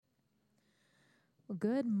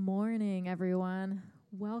Good morning, everyone.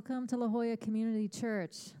 Welcome to La Jolla Community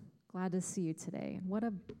Church. Glad to see you today. What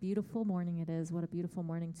a beautiful morning it is. What a beautiful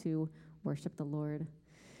morning to worship the Lord.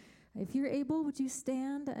 If you're able, would you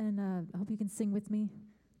stand? And I hope you can sing with me.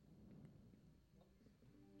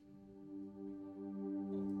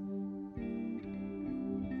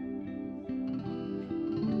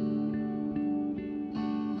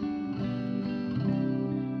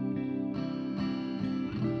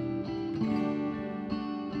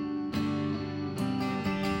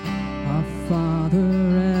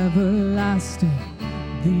 Father everlasting,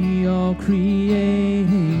 the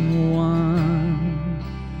all-creating one,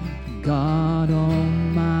 God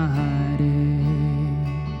Almighty.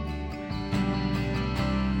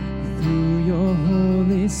 Through your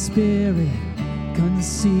Holy Spirit,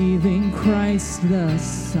 conceiving Christ the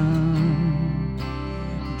Son,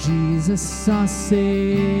 Jesus our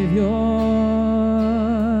Savior.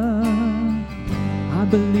 I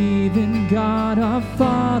believe in God our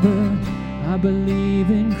Father, I believe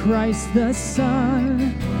in Christ the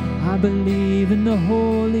Son, I believe in the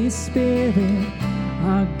Holy Spirit,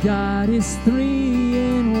 our God is three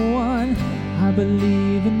in one. I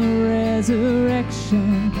believe in the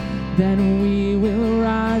resurrection, that we will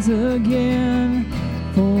rise again,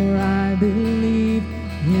 for I believe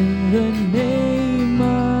in the name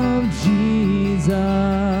of Jesus.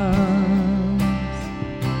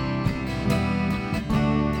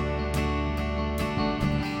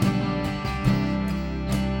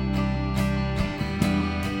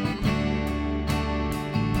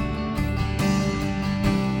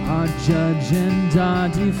 Judge and our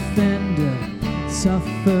defender,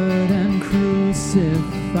 suffered and crucified.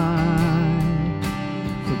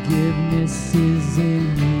 Forgiveness is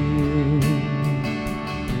in you.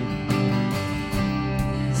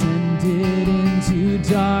 Ascended into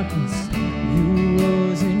darkness, you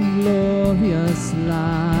rose in glorious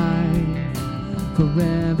light,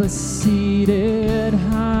 forever seated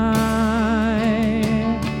high.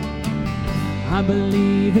 I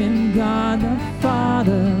believe in God the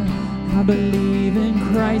Father, I believe in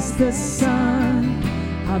Christ the Son,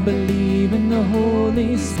 I believe in the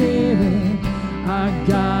Holy Spirit, our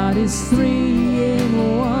God is three in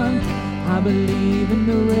one. I believe in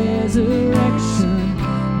the resurrection,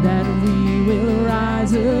 that we will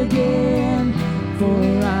rise again, for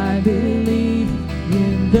I believe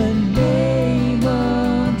in the name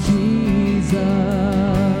of Jesus.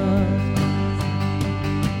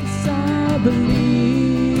 'Cause I believe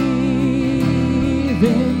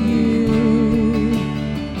in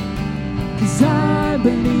I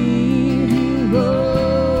believe you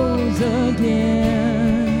rose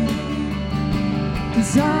again,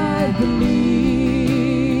 'cause I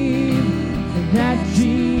believe that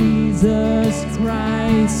Jesus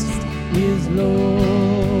Christ is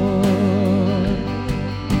Lord.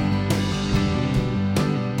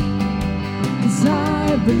 'Cause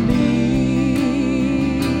I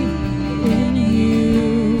believe in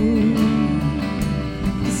you,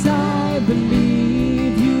 'cause I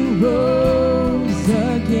believe you rose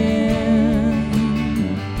again,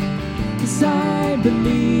 'cause I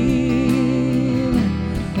believe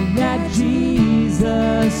that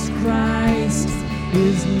Jesus Christ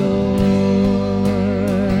is Lord.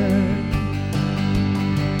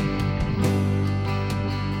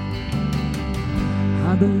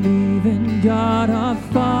 I believe in God our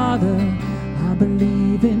Father, I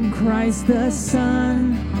believe in Christ the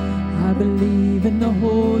Son, I believe in the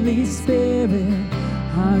Holy Spirit,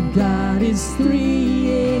 our God is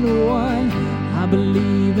three in one. I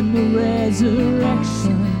believe in the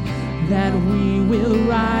resurrection, that we will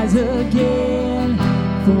rise again,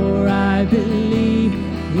 for I believe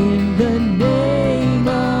in the name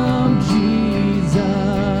of Jesus.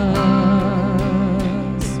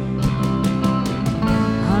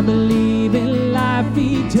 I believe in life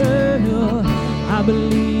eternal, I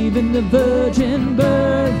believe in the virgin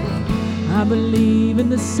birth, I believe in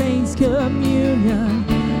the saints' communion,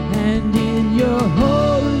 and in your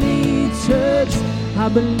holy church. I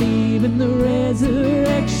believe in the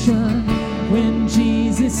resurrection, when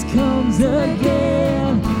Jesus comes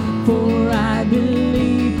again, for I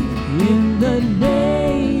believe in the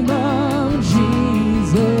name of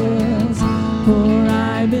Jesus, for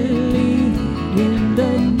I believe in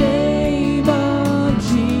the name of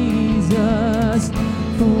Jesus,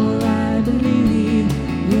 for I believe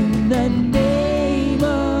in the name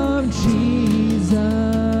of Jesus.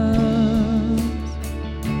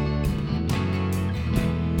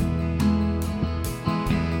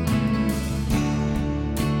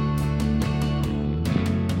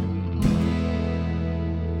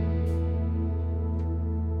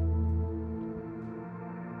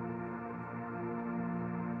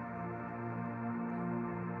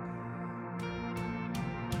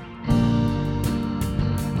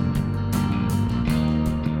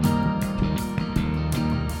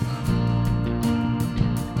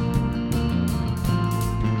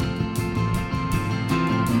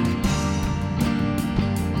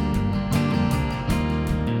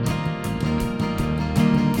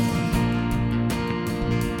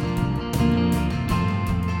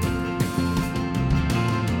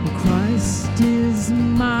 Christ is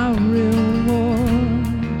my reward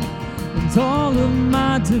and all of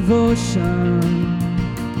my devotion.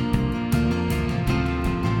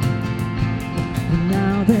 And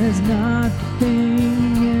now there's nothing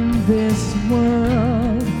in this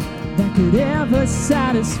world that could ever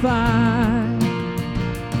satisfy.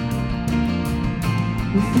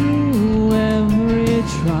 Through every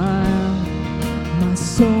trial, my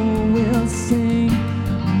soul will sing,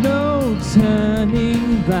 no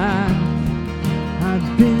turning back.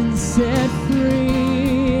 I've been set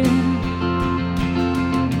free.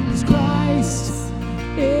 'Cause Christ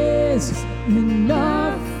is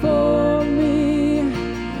enough for me.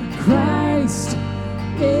 Christ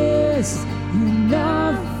is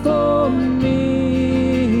enough for me.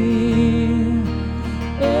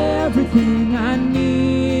 Everything I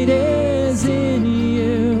need is in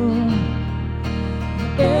you.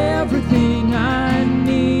 Everything I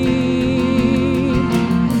need.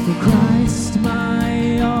 For Christ,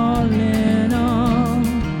 my all in all,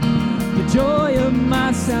 the joy of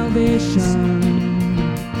my salvation.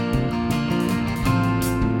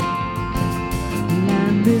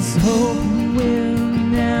 And this hope will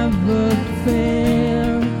never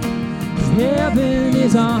fail, 'cause heaven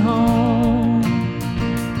is our home.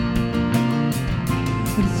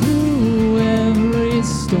 And through every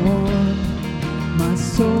storm, my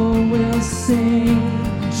soul will sing,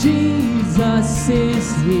 Jesus is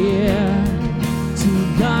here. To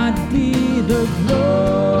God be the glory.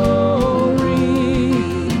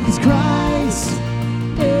 'Cause Christ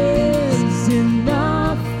is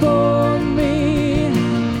enough for me.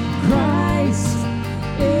 Christ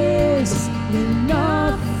is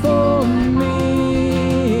enough for me.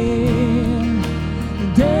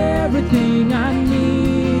 And everything I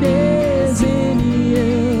need is in you.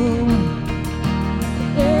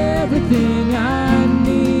 Everything I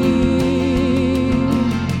need.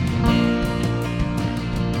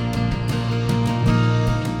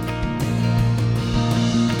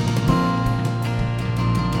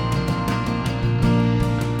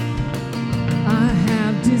 I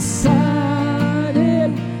have decided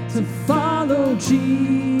to follow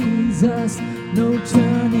Jesus. No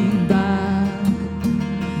turning back.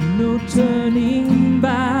 No turning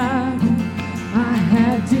back. I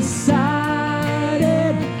have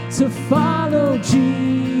decided to follow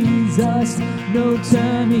Jesus. No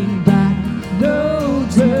turning back. No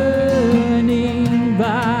turning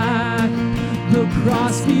back. The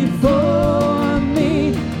cross before me,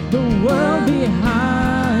 the world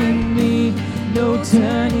behind me. No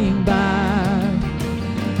turning back.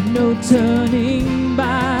 No turning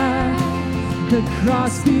back. The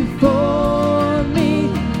cross before me,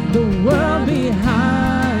 the world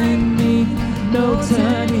behind me. No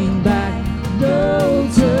turning back. No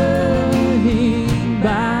turning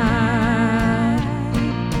back.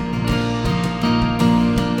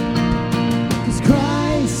 'Cause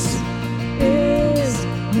Christ is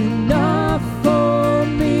enough for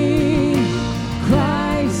me.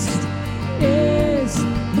 Christ is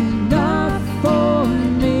enough for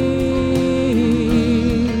me.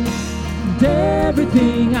 And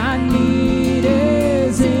everything I need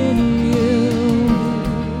is in you.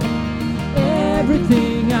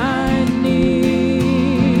 Everything I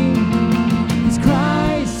need. 'Cause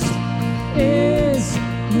Christ is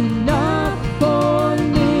enough for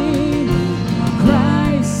me.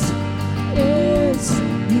 Christ is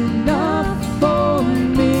enough for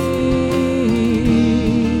me.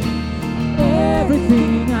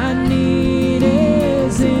 Everything I need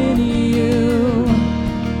is in you.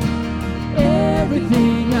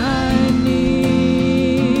 Everything I need.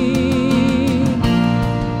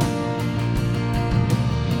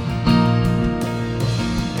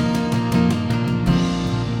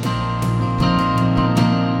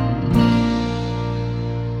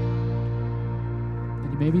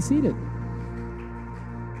 And you may be seated.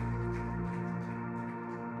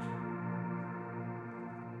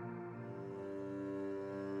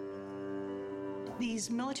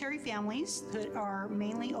 These military families that are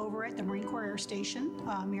mainly over at the Marine Corps Air Station,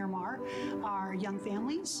 Miramar, are young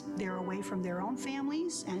families. They're away from their own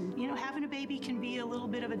families, and having a baby can be a little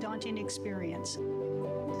bit of a daunting experience.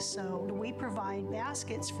 So we provide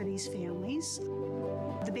baskets for these families.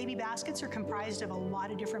 The baby baskets are comprised of a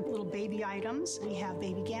lot of different little baby items. We have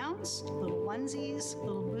baby gowns, little onesies,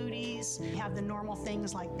 little booties. We have the normal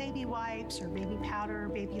things like baby wipes or baby powder,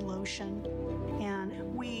 baby lotion. And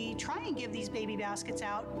we try and give these baby baskets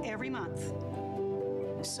out every month.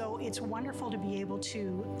 So it's wonderful to be able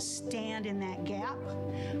to stand in that gap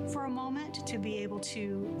for a moment, to be able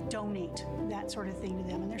to donate that sort of thing to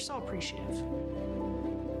them, and they're so appreciative.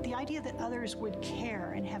 The idea that others would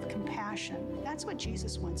care and have compassion. That's what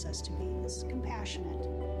Jesus wants us to be, is compassionate.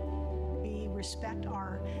 We respect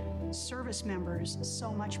our service members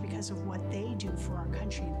so much because of what they do for our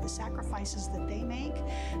country, the sacrifices that they make,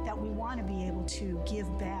 that we want to be able to give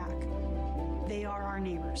back. They are our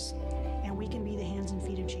neighbors, and we can be the hands and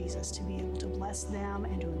feet of Jesus to be able to bless them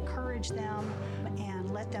and to encourage them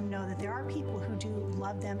and let them know that there are people who do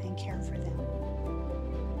love them and care for them.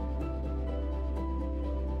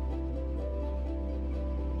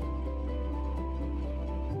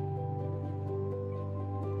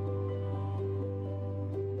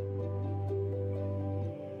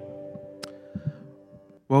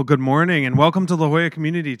 Well, good morning and welcome to La Jolla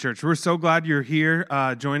Community Church. We're so glad you're here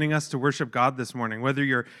joining us to worship God this morning. Whether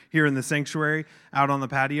you're here in the sanctuary, out on the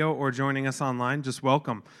patio, or joining us online, just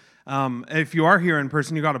welcome. If you are here in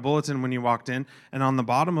person, you got a bulletin when you walked in, and on the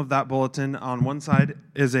bottom of that bulletin, on one side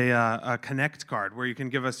is a Connect card where you can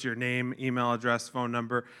give us your name, email address, phone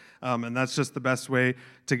number, and that's just the best way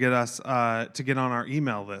to get us to get on our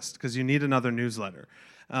email list because you need another newsletter.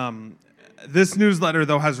 This newsletter,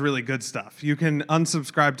 though, has really good stuff. You can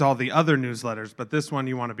unsubscribe to all the other newsletters, but this one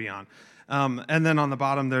you want to be on. And then on the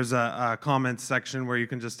bottom, there's a comments section where you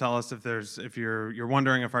can just tell us if you're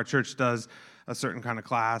wondering if our church does a certain kind of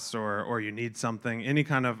class or you need something, any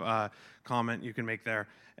kind of comment you can make there.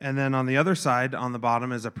 And then on the other side, on the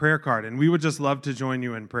bottom, is a prayer card, and we would just love to join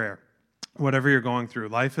you in prayer, whatever you're going through.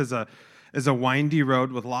 Life is a windy road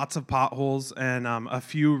with lots of potholes and a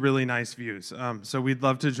few really nice views. So we'd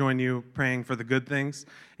love to join you praying for the good things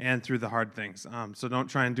and through the hard things. So don't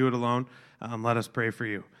try and do it alone. Let us pray for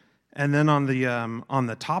you. And then on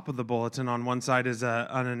the top of the bulletin, on one side is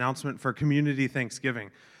an announcement for Community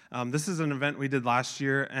Thanksgiving. This is an event we did last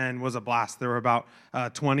year and was a blast. There were about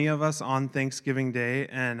 20 of us on Thanksgiving Day,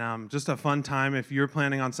 and just a fun time. If you're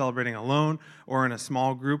planning on celebrating alone or in a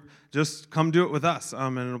small group, just come do it with us,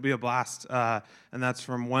 and it'll be a blast. And that's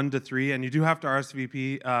from 1 to 3, and you do have to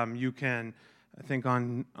RSVP. You can, I think,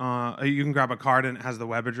 you can grab a card, and it has the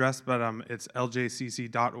web address, but it's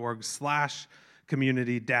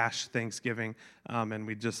ljcc.org/community-thanksgiving, and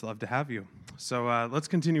we'd just love to have you. So let's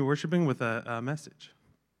continue worshiping with a message.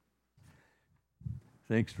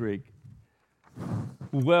 Thanks, Drake.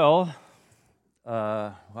 Well,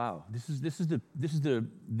 wow, this is the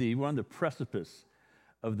we're on the precipice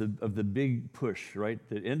of the big push, right?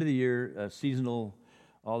 The end of the year, seasonal,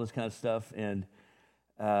 all this kind of stuff, and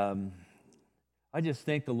I just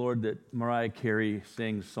thank the Lord that Mariah Carey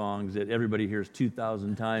sings songs that everybody hears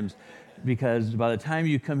 2,000 times, because by the time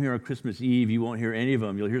you come here on Christmas Eve, you won't hear any of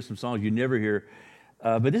them. You'll hear some songs you never hear.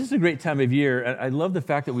 But this is a great time of year. I love the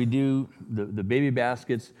fact that we do the baby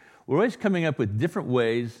baskets. We're always coming up with different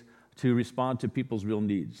ways to respond to people's real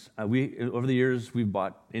needs. Over the years, we've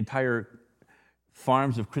bought entire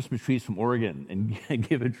farms of Christmas trees from Oregon and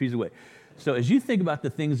given trees away. So as you think about the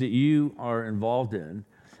things that you are involved in,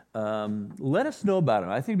 let us know about them.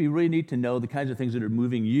 I think it'd be really neat to know the kinds of things that are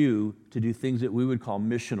moving you to do things that we would call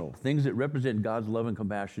missional, things that represent God's love and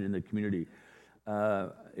compassion in the community.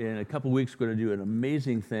 In a couple weeks, we're going to do an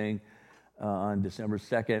amazing thing on December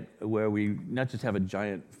 2nd, where we not just have a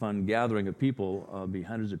giant fun gathering of people, be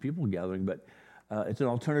hundreds of people gathering, but it's an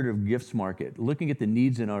alternative gifts market, looking at the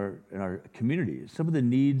needs in our community. Some of the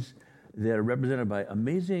needs that are represented by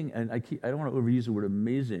amazing, and I don't want to overuse the word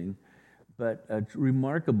amazing, but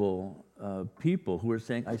remarkable people who are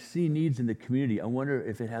saying, I see needs in the community. I wonder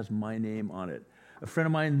if it has my name on it. A friend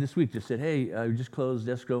of mine this week just said, hey, I just closed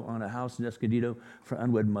escrow on a house in Escondido for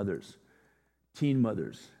unwed mothers, teen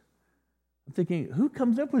mothers. I'm thinking, who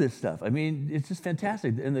comes up with this stuff? I mean, it's just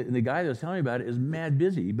fantastic. And the guy that was telling me about it is mad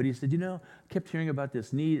busy, but he said, I kept hearing about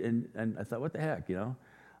this need, and I thought, what the heck, I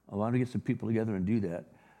want to get some people together and do that.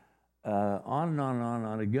 On and on and on and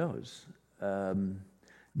on it goes.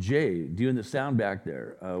 Jay, doing the sound back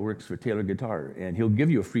there, works for Taylor Guitar, and he'll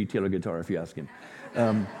give you a free Taylor guitar if you ask him.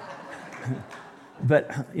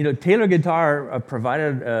 But, Taylor Guitar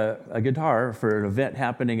provided a guitar for an event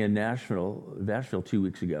happening in Nashville 2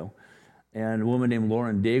 weeks ago. And a woman named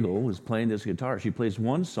Lauren Daigle was playing this guitar. She plays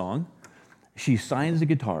one song, she signs the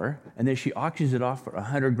guitar, and then she auctions it off for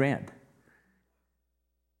 $100,000.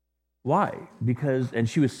 Why? And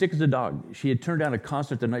she was sick as a dog. She had turned down a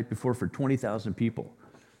concert the night before for 20,000 people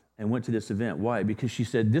and went to this event. Why? Because she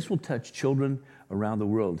said, this will touch children around the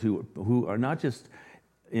world who are not just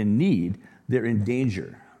in need, they're in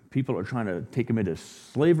danger. People are trying to take them into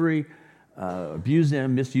slavery, abuse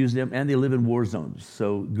them, misuse them, and they live in war zones.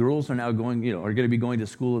 So girls are now are going to be going to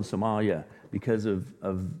school in Somalia because of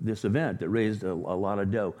this event that raised a lot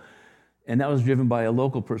of dough. And that was driven by a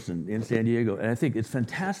local person in San Diego. And I think it's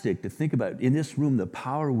fantastic to think about in this room the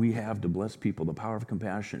power we have to bless people, the power of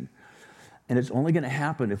compassion. And it's only going to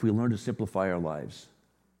happen if we learn to simplify our lives.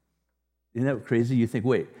 Isn't that crazy? You think,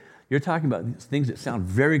 wait, you're talking about things that sound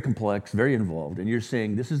very complex, very involved, and you're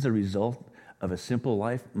saying this is the result of a simple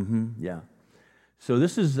life? Yeah. So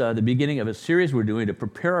this is the beginning of a series we're doing to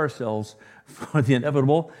prepare ourselves for the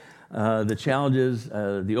inevitable, the challenges,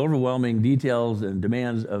 the overwhelming details and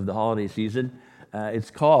demands of the holiday season.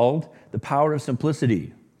 It's called The Power of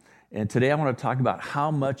Simplicity. And today I want to talk about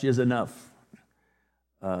how much is enough.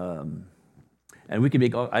 And we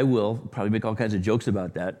can I will probably make all kinds of jokes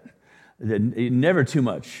about that. Never too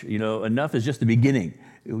much. Enough is just the beginning.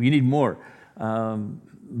 You need more.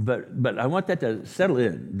 But I want that to settle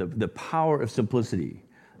in, the power of simplicity.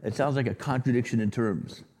 It sounds like a contradiction in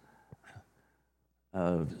terms.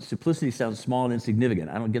 Simplicity sounds small and insignificant.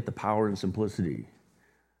 I don't get the power in simplicity.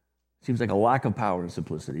 Seems like a lack of power in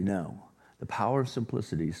simplicity. No. The power of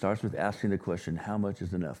simplicity starts with asking the question, how much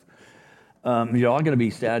is enough? You're all going to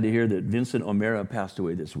be sad to hear that Vincent O'Meara passed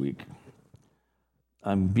away this week.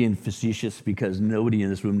 I'm being facetious because nobody in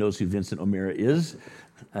this room knows who Vincent O'Meara is,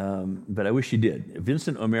 but I wish you did.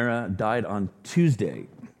 Vincent O'Meara died on Tuesday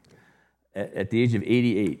at the age of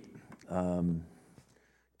 88.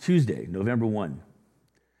 Tuesday, November 1.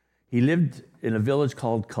 He lived in a village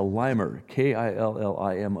called Killimoor,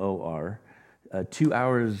 Killimor, 2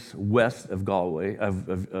 hours west of Galway, of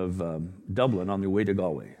Dublin, on their way to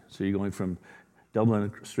Galway. So you're going from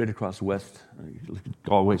Dublin straight across west,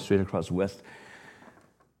 Galway straight across west.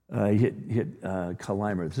 He hit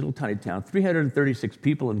Killimoor, this little tiny town, 336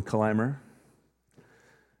 people in Killimoor.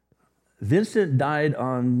 Vincent died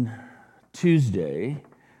on Tuesday.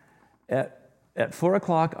 At 4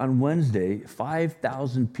 o'clock on Wednesday,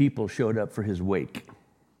 5,000 people showed up for his wake.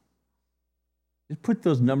 Just put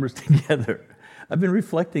those numbers together. I've been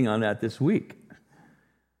reflecting on that this week.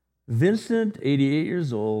 Vincent, 88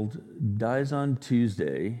 years old, dies on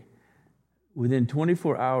Tuesday. Within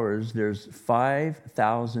 24 hours, there's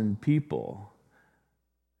 5,000 people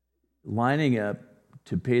lining up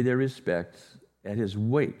to pay their respects at his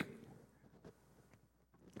wake.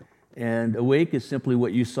 And a wake is simply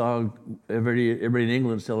what you saw everybody in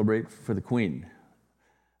England celebrate for the Queen.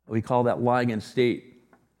 We call that lying in state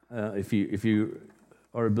if you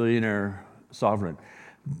are a billionaire sovereign.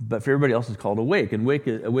 But for everybody else, it's called a wake. And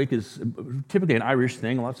a wake is typically an Irish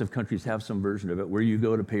thing. Lots of countries have some version of it where you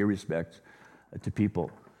go to pay respect to people.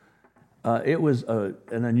 It was an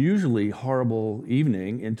unusually horrible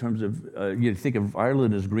evening in terms of, you think of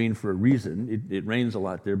Ireland as green for a reason. It rains a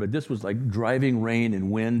lot there, but this was like driving rain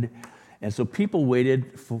and wind. And so people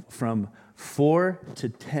waited from 4 to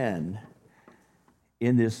 10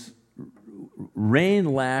 in this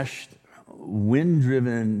rain-lashed,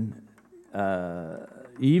 wind-driven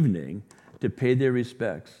evening to pay their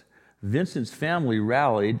respects. Vincent's family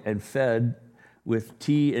rallied and fed with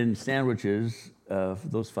tea and sandwiches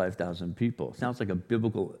those 5,000 people. Sounds like a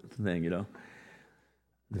biblical thing,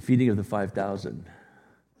 the feeding of the 5,000.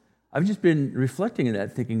 I've just been reflecting on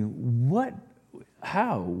that, thinking, what,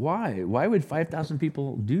 how, why? Why would 5,000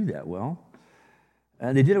 people do that? Well,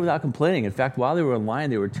 and they did it without complaining. In fact, while they were in line,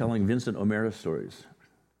 they were telling Vincent O'Meara stories.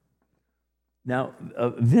 Now,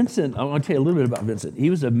 Vincent, I want to tell you a little bit about Vincent. He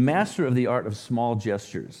was a master of the art of small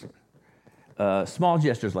gestures. Small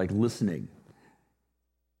gestures like listening,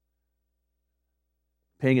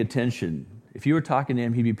 paying attention. If you were talking to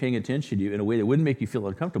him, he'd be paying attention to you in a way that wouldn't make you feel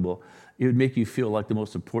uncomfortable. It would make you feel like the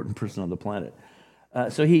most important person on the planet.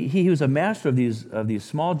 So he was a master of these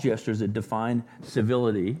small gestures that define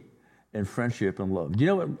civility and friendship and love. Do you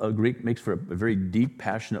know what a Greek makes for a very deep,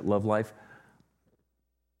 passionate love life?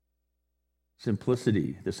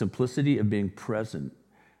 Simplicity. The simplicity of being present.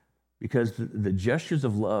 Because the gestures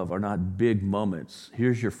of love are not big moments.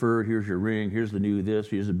 Here's your fur, here's your ring, here's the new this,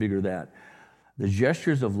 here's the bigger that. The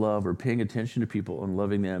gestures of love are paying attention to people and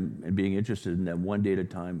loving them and being interested in them one day at a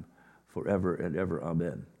time, forever and ever.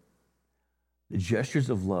 Amen. The gestures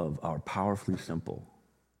of love are powerfully simple.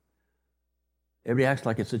 Everybody acts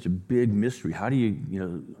like it's such a big mystery. How do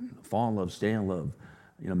you fall in love, stay in love,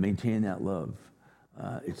 maintain that love?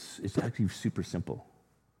 It's actually super simple.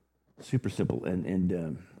 Super simple.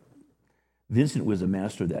 And Vincent was a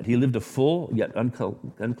master of that. He lived a full yet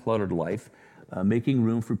uncluttered life, making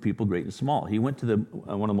room for people great and small. He went to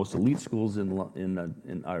one of the most elite schools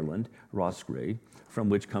in Ireland, Roscrea, from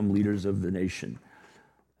which come leaders of the nation.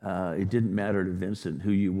 It didn't matter to Vincent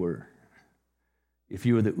who you were. If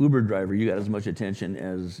you were the Uber driver, you got as much attention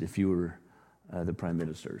as if you were the prime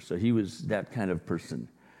minister. So he was that kind of person.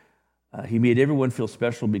 He made everyone feel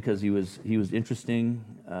special because he was interesting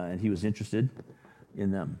and he was interested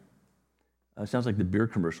in them. Sounds like the beer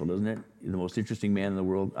commercial, doesn't it? The most interesting man in the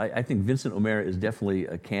world. I think Vincent O'Meara is definitely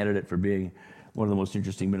a candidate for being one of the most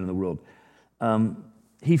interesting men in the world.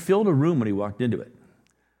 He filled a room when he walked into it.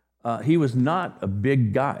 He was not a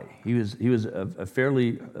big guy. He was a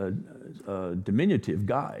fairly diminutive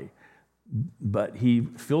guy, but he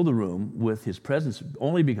filled the room with his presence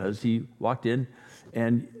only because he walked in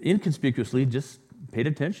and inconspicuously just paid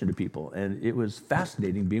attention to people. And it was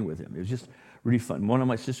fascinating being with him. It was just really fun. One of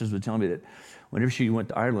my sisters would tell me that whenever she went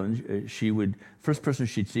to Ireland, first person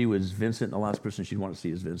she'd see was Vincent, and the last person she'd want to see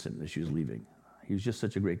is Vincent as she was leaving. He was just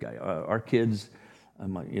such a great guy. Our kids,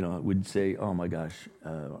 would say, "Oh my gosh,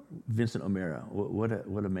 Vincent O'Meara, what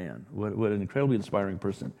a man! What an incredibly inspiring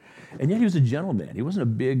person." And yet he was a gentleman. He wasn't a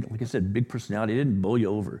big, like I said, big personality. He didn't bowl you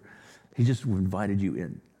over. He just invited you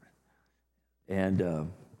in.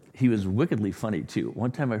 And he was wickedly funny too.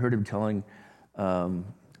 One time I heard him telling,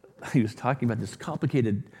 he was talking about this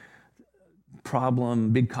complicated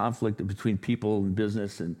problem, big conflict between people and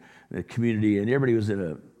business and the community, and everybody was in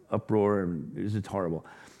an uproar, and it was just horrible.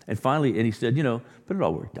 And finally, he said, but it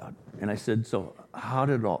all worked out. And I said, so how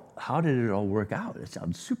did it all work out? It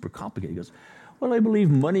sounds super complicated. He goes, well, I believe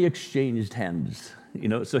money exchanged hands.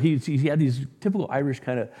 So he had these typical Irish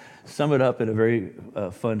kind of sum it up in a very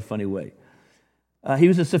fun, funny way. He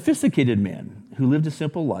was a sophisticated man who lived a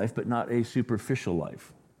simple life, but not a superficial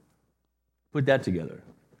life. Put that together.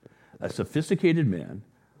 A sophisticated man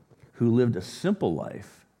who lived a simple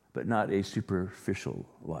life, but not a superficial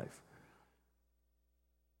life.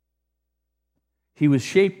 He was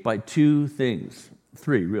shaped by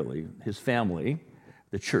three really: his family,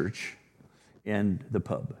 the church, and the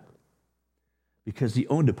pub, because he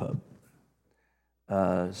owned a pub.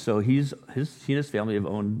 So he and his family have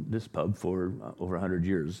owned this pub for over 100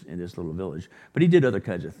 years in this little village. But he did other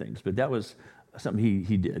kinds of things. But that was something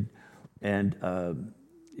he did. And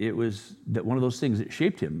it was one of those things that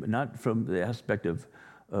shaped him, not from the aspect of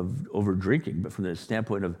over drinking, but from the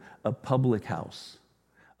standpoint of a public house.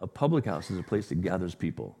 A public house is a place that gathers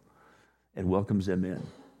people and welcomes them in.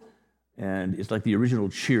 And it's like the original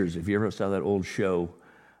Cheers. If you ever saw that old show,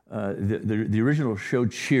 the original show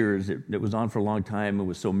Cheers, that was on for a long time and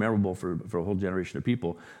was so memorable for a whole generation of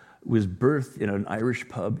people, was birthed in an Irish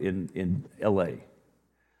pub in L.A.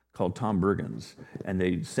 called Tom Bergen's, and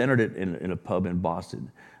they centered it in a pub in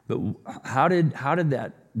Boston. But how did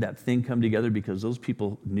that thing come together? Because those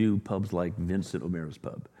people knew pubs like Vincent O'Meara's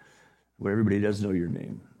Pub, where everybody does know your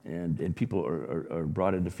name, and people are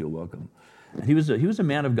brought in to feel welcome. And he was a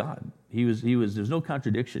man of God. He was there's no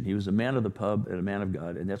contradiction. He was a man of the pub and a man of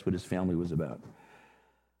God, and that's what his family was about.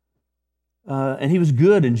 And he was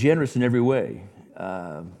good and generous in every way.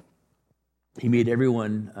 He made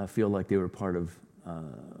everyone feel like they were part of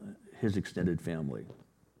his extended family.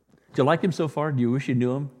 Do you like him so far? Do you wish you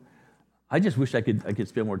knew him? I just wish I could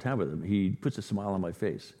spend more time with him. He puts a smile on my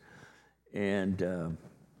face, and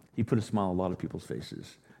he put a smile on a lot of people's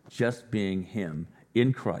faces. Just being him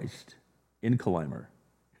in Christ, in Collimer.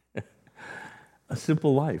 A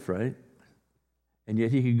simple life, right? And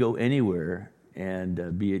yet he could go anywhere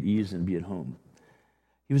and be at ease and be at home.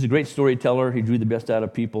 He was a great storyteller. He drew the best out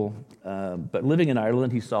of people. But living in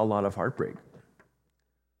Ireland, he saw a lot of heartbreak.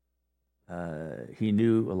 He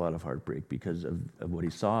knew a lot of heartbreak because of what he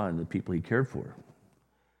saw and the people he cared for.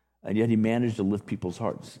 And yet he managed to lift people's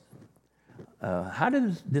hearts. How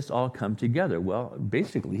did this all come together? Well,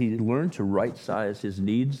 basically, he learned to right-size his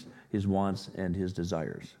needs, his wants, and his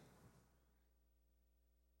desires.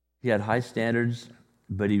 He had high standards,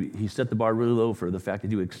 but he set the bar really low for the fact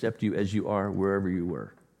that he would accept you as you are wherever you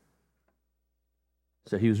were.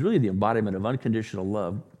 So he was really the embodiment of unconditional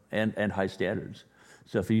love and high standards.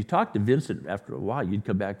 So if you talk to Vincent after a while, you'd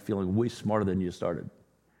come back feeling way smarter than you started.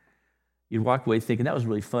 You'd walk away thinking, that was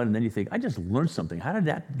really fun, and then you think, I just learned something. How did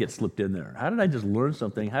that get slipped in there? How did I just learn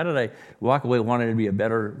something? How did I walk away wanting to be a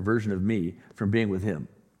better version of me from being with him?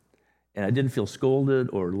 And I didn't feel scolded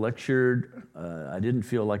or lectured. I didn't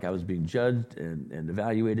feel like I was being judged and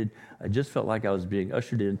evaluated. I just felt like I was being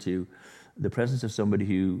ushered into the presence of somebody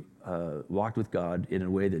who walked with God in a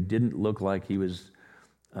way that didn't look like he was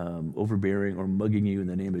overbearing or mugging you in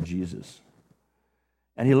the name of Jesus.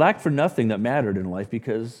 And he lacked for nothing that mattered in life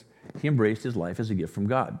because he embraced his life as a gift from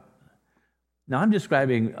God. Now, I'm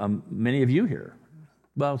describing many of you here.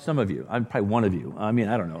 Well, some of you. I'm probably one of you. I mean,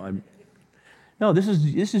 I don't know. No, this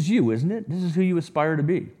is you, isn't it? This is who you aspire to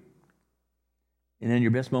be. And in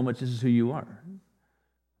your best moments, this is who you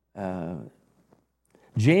are.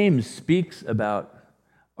 James speaks about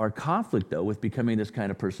our conflict, though, with becoming this kind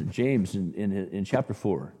of person. James, in chapter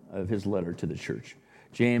 4 of his letter to the church,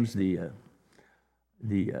 James, the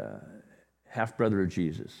half-brother of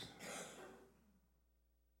Jesus.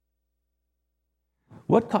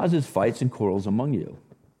 What causes fights and quarrels among you?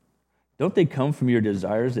 Don't they come from your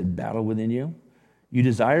desires that battle within you? You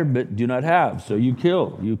desire but do not have, so you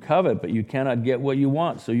kill. You covet, but you cannot get what you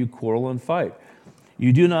want, so you quarrel and fight.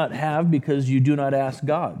 You do not have because you do not ask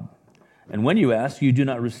God. And when you ask, you do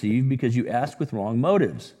not receive because you ask with wrong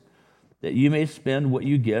motives, that you may spend what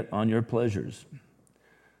you get on your pleasures.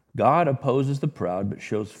 God opposes the proud, but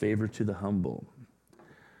shows favor to the humble.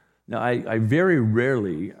 Now, I very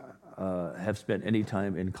rarely have spent any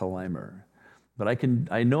time in Collimer, but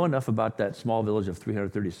I know enough about that small village of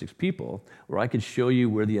 336 people where I could show you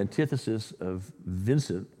where the antithesis of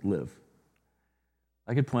Vincent live.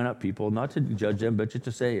 I could point out people, not to judge them, but just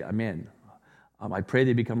to say, man, I pray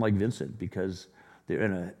they become like Vincent because they're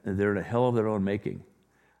in a hell of their own making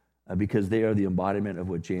because they are the embodiment of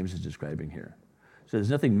what James is describing here. So there's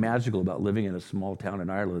nothing magical about living in a small town in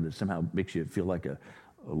Ireland that somehow makes you feel like a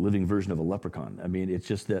living version of a leprechaun. I mean, it's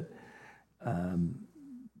just that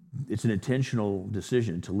it's an intentional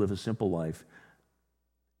decision to live a simple life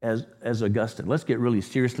as Augustine. Let's get really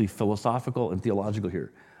seriously philosophical and theological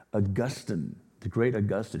here. Augustine, the great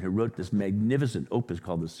Augustine, who wrote this magnificent opus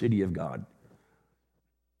called The City of God.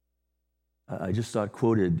 I just saw it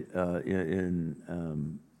quoted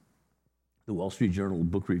in the Wall Street Journal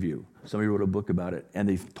book review. Somebody wrote a book about it, and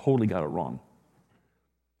they totally got it wrong.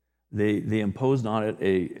 They imposed on it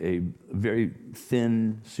a very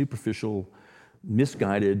thin, superficial,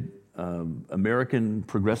 misguided American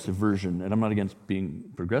progressive version, and I'm not against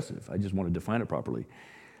being progressive, I just want to define it properly,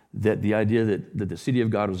 that the idea that the city of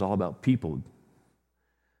God was all about people.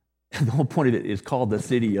 The whole point of it is called the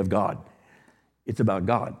city of God. It's about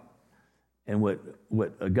God. And what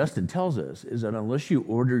Augustine tells us is that unless you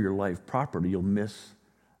order your life properly, you'll miss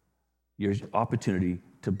your opportunity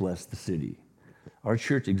to bless the city. Our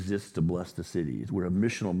church exists to bless the city. We're a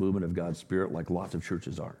missional movement of God's Spirit like lots of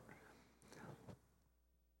churches are.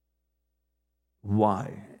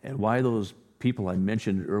 Why? And why those people I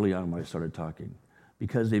mentioned early on when I started talking?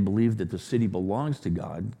 Because they believe that the city belongs to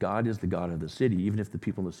God. God is the God of the city, even if the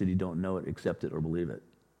people in the city don't know it, accept it, or believe it.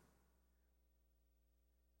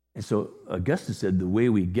 And so Augustine said the way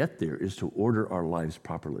we get there is to order our lives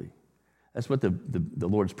properly. That's what the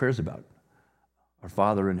Lord's Prayer is about. Our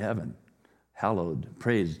Father in heaven, hallowed,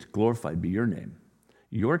 praised, glorified be your name.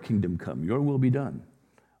 Your kingdom come, your will be done,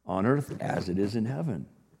 on earth as it is in heaven.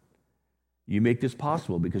 You make this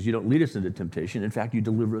possible because you don't lead us into temptation. In fact, you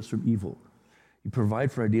deliver us from evil. You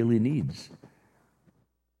provide for our daily needs.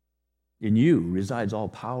 In you resides all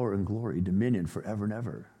power and glory, dominion forever and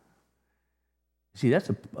ever. See, that's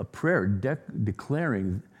a prayer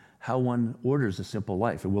declaring how one orders a simple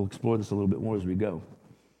life. And we'll explore this a little bit more as we go.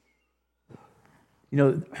 You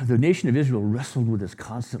know, the nation of Israel wrestled with this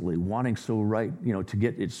constantly, wanting so right, to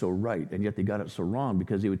get it so right, and yet they got it so wrong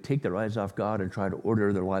because they would take their eyes off God and try to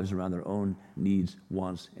order their lives around their own needs,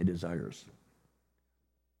 wants, and desires.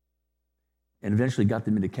 And eventually got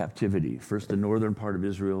them into captivity. First the northern part of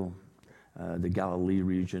Israel, the Galilee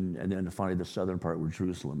region, and then finally the southern part where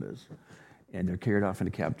Jerusalem is. And they're carried off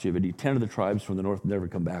into captivity. 10 of the tribes from the north never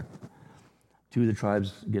come back. 2 of the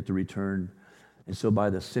tribes get to return. And so by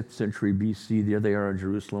the 6th century BC, there they are in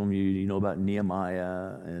Jerusalem. You know about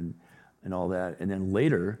Nehemiah and all that. And then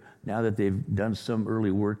later, now that they've done some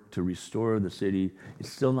early work to restore the city,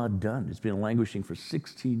 it's still not done. It's been languishing for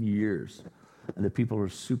 16 years. And the people are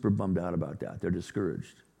super bummed out about that. They're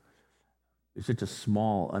discouraged. It's such a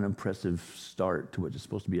small, unimpressive start to what is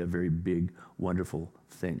supposed to be a very big, wonderful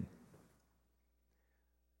thing.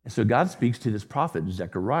 And so God speaks to this prophet,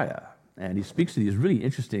 Zechariah, and he speaks to these really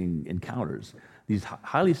interesting encounters, these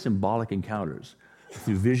highly symbolic encounters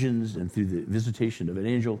through visions and through the visitation of an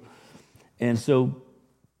angel. And so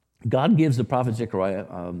God gives the prophet Zechariah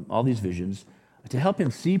all these visions to help him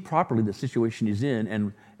see properly the situation he's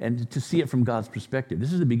in and to see it from God's perspective.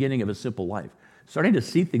 This is the beginning of a simple life, starting to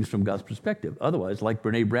see things from God's perspective. Otherwise, like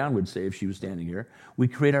Brene Brown would say if she was standing here, we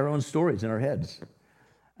create our own stories in our heads.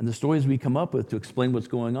 And the stories we come up with to explain what's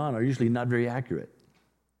going on are usually not very accurate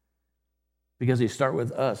because they start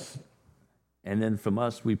with us, and then from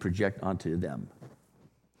us we project onto them.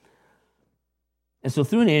 And so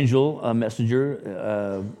through an angel, a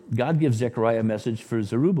messenger, God gives Zechariah a message for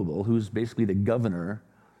Zerubbabel, who's basically the governor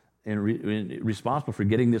and responsible for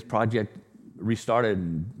getting this project restarted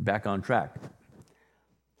and back on track.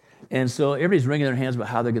 And so everybody's wringing their hands about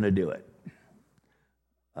how they're going to do it.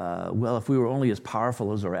 Well, if we were only as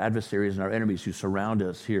powerful as our adversaries and our enemies who surround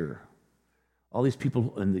us here, All these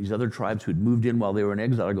people and these other tribes who had moved in while they were in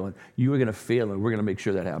exile are going, you are going to fail, and we're going to make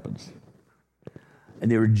sure that happens. And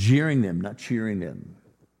they were jeering them, not cheering them.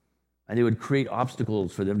 And they would create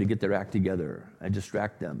obstacles for them to get their act together and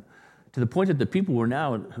distract them, to the point that the people were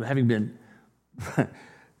now, having been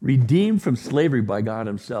redeemed from slavery by God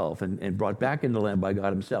himself and brought back into the land by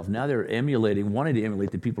God himself, now they're wanting to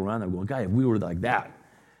emulate the people around them, going, God, if we were like that,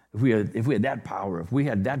 if we had that power, if we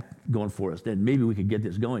had that going for us, then maybe we could get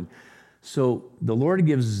this going. So the Lord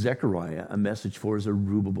gives Zechariah a message for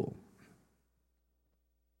Zerubbabel.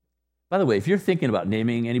 By the way, if you're thinking about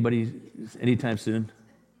naming anybody anytime soon,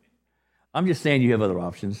 I'm just saying you have other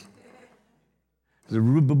options.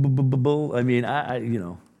 Zerubbabel,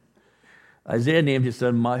 Isaiah named his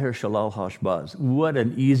son Maher-shalal-hash-baz. What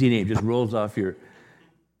an easy name, just rolls off your,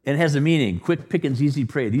 and it has a meaning, quick pickings, easy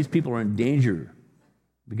prey. These people are in danger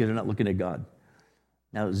because they're not looking at God.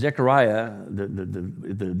 Now, Zechariah,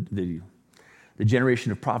 the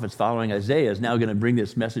generation of prophets following Isaiah, is now going to bring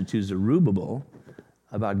this message to Zerubbabel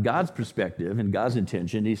about God's perspective and God's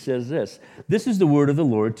intention. He says this is the word of the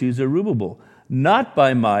Lord to Zerubbabel. Not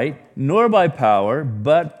by might, nor by power,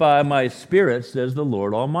 but by my Spirit, says the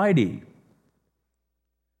Lord Almighty.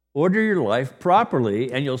 Order your life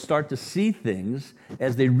properly, and you'll start to see things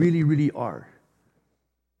as they really, really are,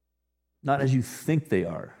 not as you think they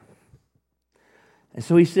are. And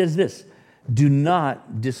so he says this, do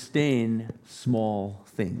not disdain small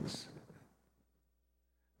things.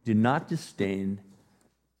 Do not disdain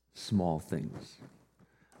small things.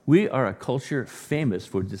 We are a culture famous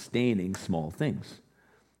for disdaining small things.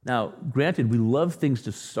 Now, granted, we love things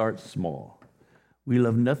to start small. We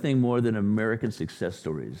love nothing more than American success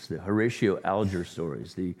stories, the Horatio Alger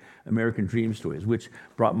stories, the American dream stories, which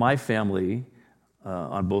brought my family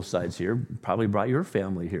on both sides here, probably brought your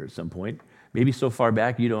family here at some point. Maybe so far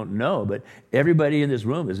back you don't know, but everybody in this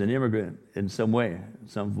room is an immigrant in some way, in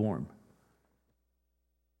some form.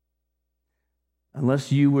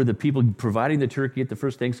 Unless you were the people providing the turkey at the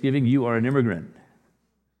first Thanksgiving, you are an immigrant.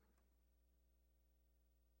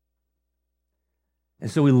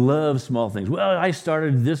 And so we love small things. Well, I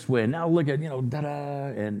started this way, and now look at, da-da,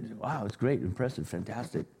 and wow, it's great, impressive,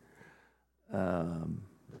 fantastic,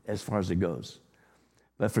 as far as it goes.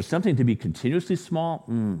 But for something to be continuously small,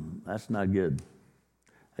 that's not good.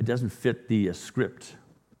 It doesn't fit the script.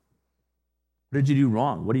 What did you do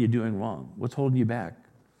wrong? What are you doing wrong? What's holding you back?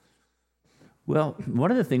 Well,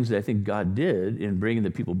 one of the things that I think God did in bringing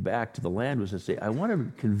the people back to the land was to say, I want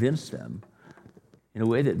to convince them in a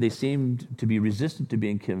way that they seemed to be resistant to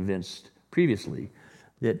being convinced previously,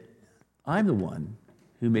 that I'm the one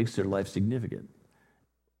who makes their life significant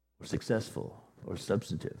or successful or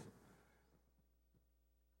substantive.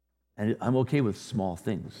 And I'm okay with small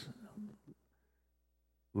things.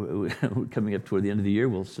 We're coming up toward the end of the year,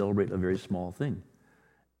 we'll celebrate a very small thing.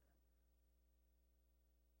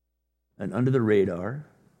 An under the radar,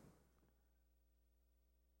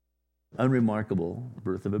 unremarkable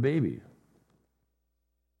birth of a baby.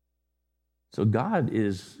 So God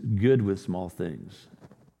is good with small things.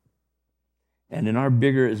 And in our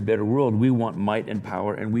bigger is better world, we want might and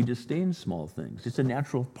power, and we disdain small things. It's a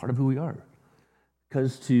natural part of who we are.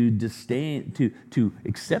 Because to disdain, to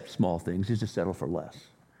accept small things is to settle for less,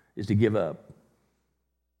 is to give up.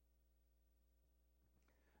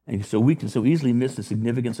 And so we can so easily miss the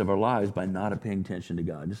significance of our lives by not paying attention to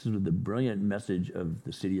God. This is the brilliant message of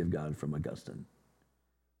the city of God from Augustine.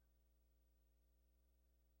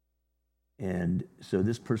 And so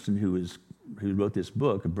this person who wrote this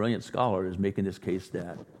book, a brilliant scholar, is making this case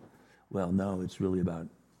that, well, no, it's really about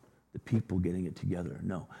the people getting it together.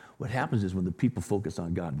 No. What happens is when the people focus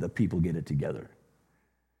on God, the people get it together.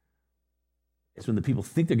 It's when the people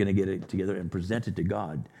think they're going to get it together and present it to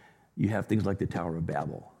God, you have things like the Tower of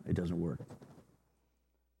Babel. It doesn't work.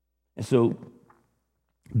 And so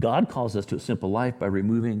God calls us to a simple life by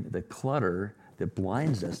removing the clutter that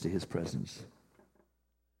blinds us to his presence.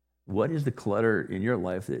 What is the clutter in your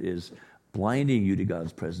life that is blinding you to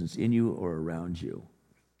God's presence in you or around you?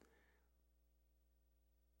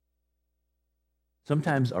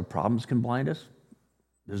 Sometimes our problems can blind us.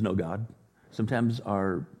 There's no God. Sometimes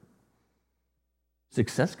our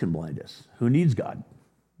success can blind us. Who needs God?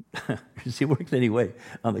 You see, it works anyway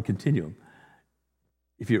on the continuum.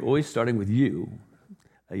 If you're always starting with you,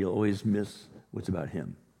 you'll always miss what's about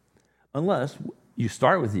him. Unless you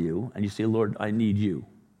start with you and you say, Lord, I need you.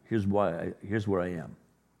 Here's where I am.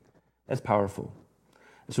 That's powerful.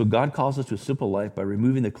 So God calls us to a simple life by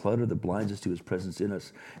removing the clutter that blinds us to his presence in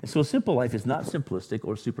us. And so a simple life is not simplistic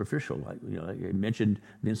or superficial. Like, I mentioned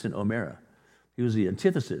Vincent O'Mara. He was the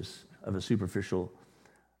antithesis of a superficial,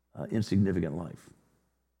 insignificant life.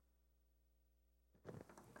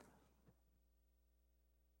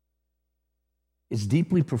 It's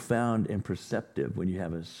deeply profound and perceptive when you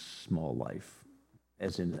have a small life,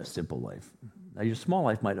 as in a simple life. Now, your small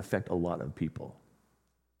life might affect a lot of people.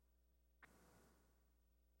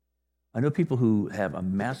 I know people who have a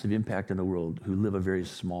massive impact in the world who live a very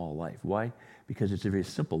small life. Why? Because it's a very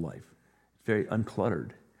simple life. It's very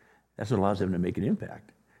uncluttered. That's what allows them to make an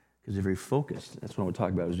impact, because they're very focused. That's what we'll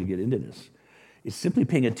talk about as we get into this. It's simply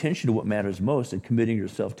paying attention to what matters most and committing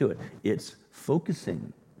yourself to it. It's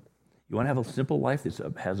focusing. You want to have a simple life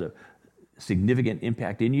that has a significant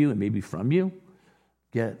impact in you and maybe from you?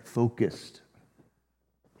 Get focused.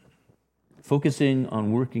 Focusing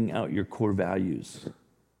on working out your core values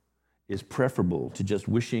is preferable to just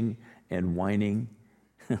wishing and whining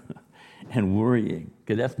and worrying,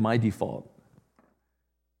 because that's my default.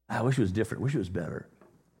 I wish it was different. I wish it was better.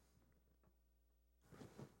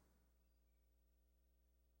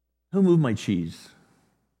 Who moved my cheese?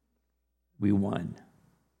 We won.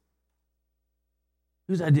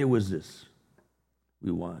 Whose idea was this?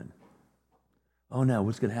 We won. Oh no,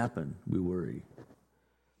 what's going to happen? We worry.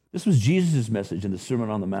 This was Jesus' message in the Sermon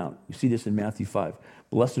on the Mount. You see this in Matthew 5.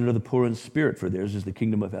 Blessed are the poor in spirit, for theirs is the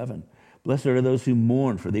kingdom of heaven. Blessed are those who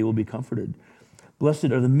mourn, for they will be comforted. Blessed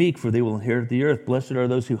are the meek, for they will inherit the earth. Blessed are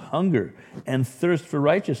those who hunger and thirst for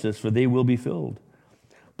righteousness, for they will be filled.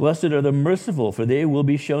 Blessed are the merciful, for they will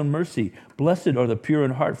be shown mercy. Blessed are the pure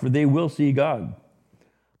in heart, for they will see God.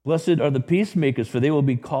 Blessed are the peacemakers, for they will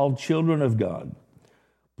be called children of God.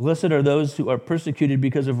 Blessed are those who are persecuted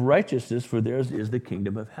because of righteousness, for theirs is the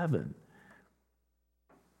kingdom of heaven.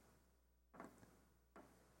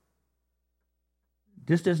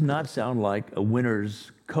 This does not sound like a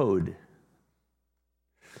winner's code.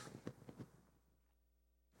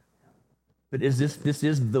 But this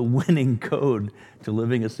is the winning code to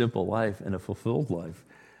living a simple life and a fulfilled life.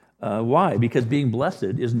 Why? Because being blessed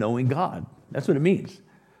is knowing God. That's what it means.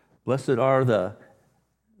 Blessed are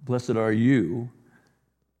you.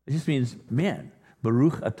 It just means, man,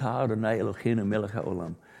 Baruch atah Adonai Eloheinu melech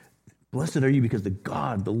haolam. Blessed are you because the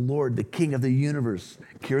God, the Lord, the King of the universe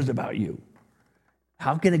cares about you.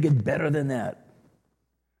 How can it get better than that?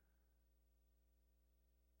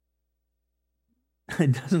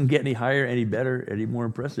 It doesn't get any higher, any better, any more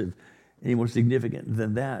impressive, any more significant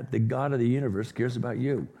than that. The God of the universe cares about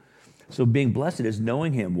you. So being blessed is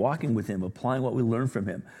knowing him, walking with him, applying what we learn from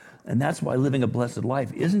him. And that's why living a blessed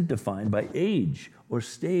life isn't defined by age or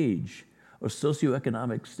stage or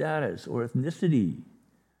socioeconomic status or ethnicity.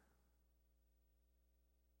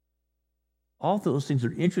 All those things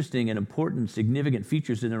are interesting and important, significant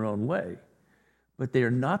features in their own way, but they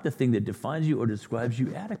are not the thing that defines you or describes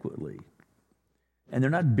you adequately. And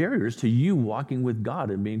they're not barriers to you walking with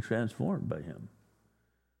God and being transformed by him.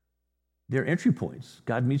 They're entry points.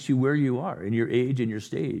 God meets you where you are, in your age, in your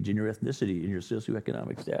stage, in your ethnicity, in your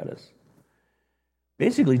socioeconomic status.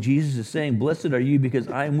 Basically, Jesus is saying, blessed are you because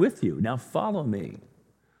I am with you. Now follow me.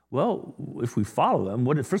 Well, if we follow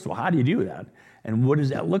him, first of all, how do you do that? And what does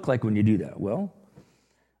that look like when you do that? Well,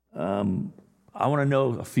 I want to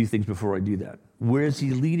know a few things before I do that. Where is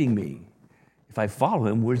he leading me? If I follow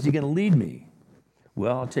him, where's he going to lead me?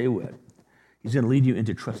 Well, I'll tell you what. He's going to lead you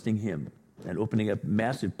into trusting him and opening up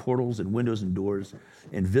massive portals and windows and doors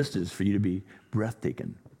and vistas for you to be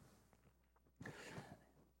breathtaking.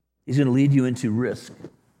 He's going to lead you into risk.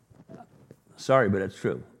 Sorry, but that's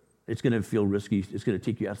true. It's going to feel risky. It's going to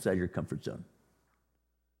take you outside your comfort zone.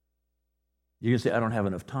 You're going to say, I don't have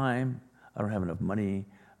enough time. I don't have enough money.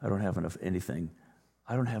 I don't have enough anything.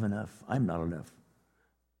 I don't have enough. I'm not enough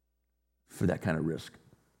for that kind of risk.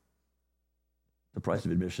 The price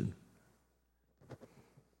of admission.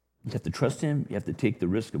 You have to trust him. You have to take the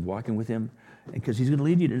risk of walking with him, because he's going to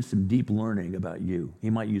lead you into some deep learning about you.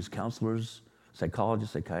 He might use counselors,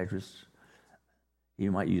 psychologists, psychiatrists. He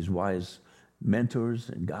might use wise mentors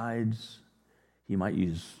and guides. He might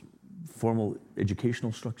use formal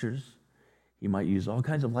educational structures. He might use all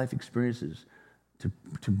kinds of life experiences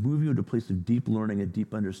to move you into a place of deep learning and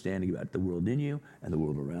deep understanding about the world in you and the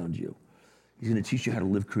world around you. He's going to teach you how to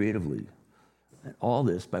live creatively. And all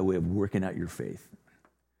this by way of working out your faith.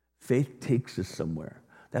 Faith takes us somewhere.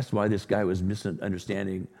 That's why this guy was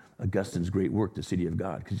misunderstanding Augustine's great work, The City of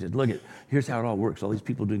God. Because he said, look, here's how it all works. All these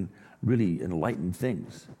people doing really enlightened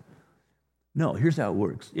things. No, here's how it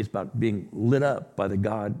works. It's about being lit up by the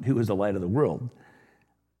God who is the light of the world.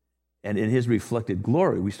 And in his reflected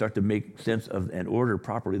glory, we start to make sense of and order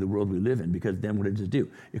properly the world we live in, because then what does it do?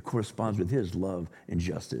 It corresponds with his love and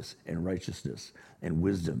justice and righteousness and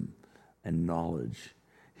wisdom and knowledge.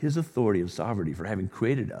 His authority and sovereignty for having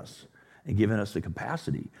created us and given us the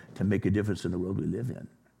capacity to make a difference in the world we live in.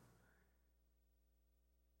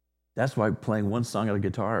 That's why playing one song on a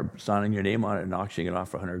guitar, signing your name on it and auctioning it off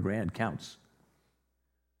for $100,000 counts.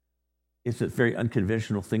 It's a very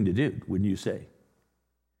unconventional thing to do, wouldn't you say?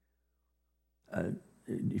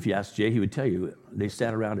 If you ask Jay, he would tell you, they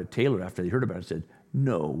sat around at Taylor after they heard about it and said,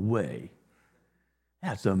 no way.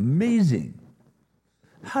 That's amazing.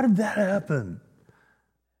 How did that happen?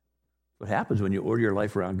 What happens when you order your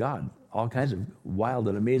life around God? All kinds of wild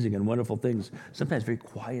and amazing and wonderful things, sometimes very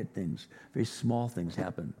quiet things, very small things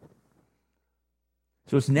happen.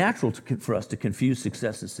 So it's natural for us to confuse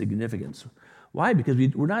success and significance. Why? Because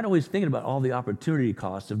we're not always thinking about all the opportunity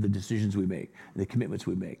costs of the decisions we make and the commitments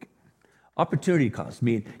we make. Opportunity costs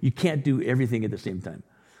mean you can't do everything at the same time.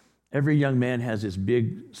 Every young man has this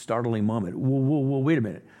big, startling moment. Whoa, wait a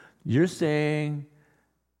minute. You're saying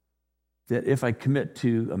that if I commit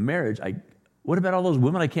to a marriage, what about all those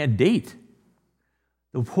women I can't date?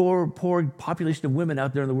 The poor population of women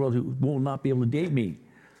out there in the world who will not be able to date me.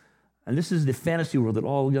 And this is the fantasy world that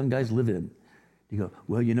all young guys live in. You go,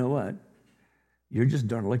 well, you know what? You're just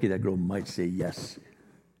darn lucky that girl might say yes.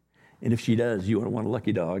 And if she does, you want a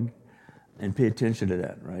lucky dog, and pay attention to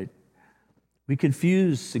that, right? We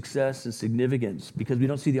confuse success and significance because we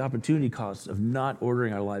don't see the opportunity costs of not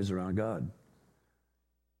ordering our lives around God.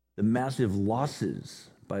 The massive losses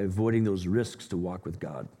by avoiding those risks to walk with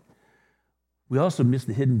God. We also miss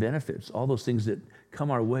the hidden benefits, all those things that come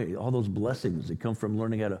our way, all those blessings that come from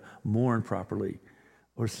learning how to mourn properly,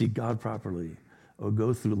 or seek God properly, or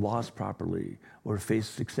go through loss properly, or face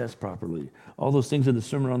success properly. All those things in the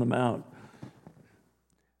Sermon on the Mount.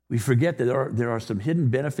 We forget that there are some hidden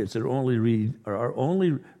benefits that are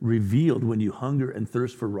only revealed when you hunger and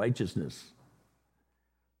thirst for righteousness.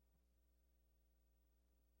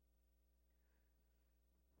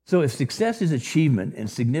 So if success is achievement and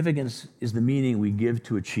significance is the meaning we give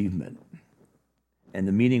to achievement and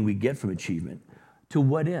the meaning we get from achievement, to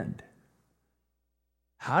what end?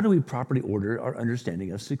 How do we properly order our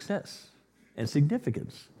understanding of success and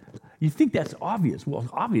significance? You think that's obvious. Well,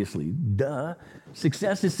 obviously, duh.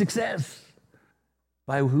 Success is success.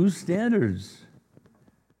 By whose standards?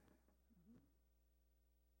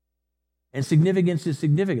 And significance is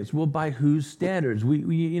significance. Well, by whose standards?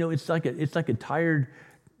 It's like a tired,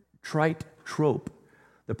 trite trope.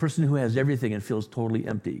 The person who has everything and feels totally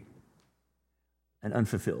empty and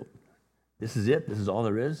unfulfilled. This is it. This is all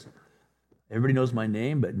there is. Everybody knows my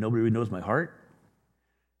name, but nobody knows my heart.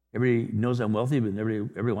 Everybody knows I'm wealthy, but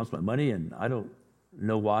everybody wants my money, and I don't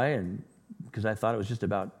know why, and because I thought it was just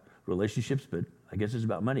about relationships, but I guess it's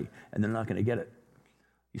about money, and they're not going to get it.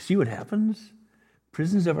 You see what happens?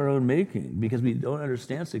 Prisons of our own making, because we don't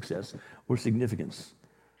understand success or significance.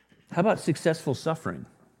 How about successful suffering?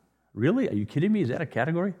 Really? Are you kidding me? Is that a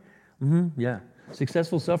category? Yeah.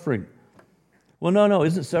 Successful suffering. Well, no.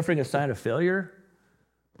 Isn't suffering a sign of failure?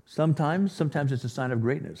 Sometimes it's a sign of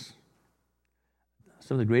greatness.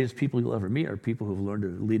 Some of the greatest people you'll ever meet are people who've learned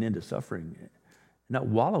to lean into suffering, not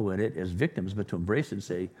wallow in it as victims, but to embrace it and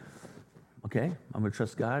say, okay, I'm going to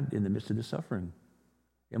trust God in the midst of this suffering.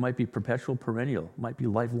 It might be perpetual, perennial. It might be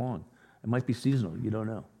lifelong. It might be seasonal. You don't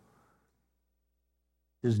know.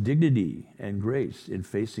 There's dignity and grace in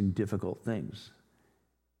facing difficult things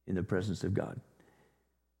in the presence of God.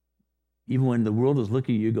 Even when the world is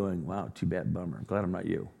looking at you going, wow, too bad, bummer. Glad I'm not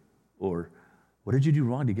you. Or, what did you do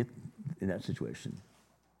wrong to get in that situation?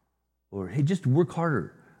 Or, hey, just work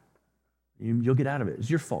harder. You'll get out of it. It's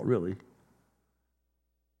your fault, really.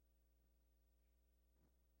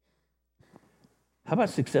 How about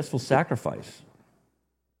successful sacrifice?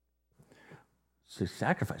 So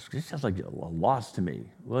sacrifice, this sounds like a loss to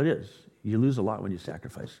me. Well, it is. You lose a lot when you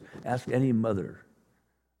sacrifice. Ask any mother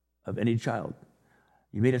of any child.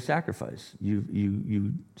 You made a sacrifice.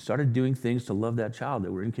 You started doing things to love that child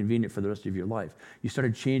that were inconvenient for the rest of your life. You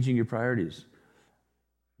started changing your priorities.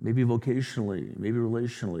 Maybe vocationally, maybe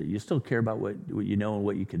relationally. You still care about what you know and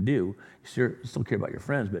what you can do. You still care about your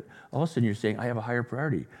friends, but all of a sudden you're saying, I have a higher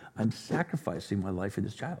priority. I'm sacrificing my life for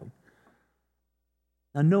this child.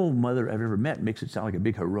 Now, no mother I've ever met makes it sound like a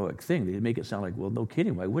big heroic thing. They make it sound like, well, no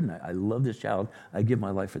kidding, why wouldn't I? I love this child. I give my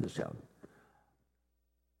life for this child.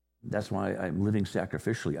 That's why I'm living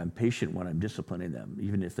sacrificially. I'm patient when I'm disciplining them,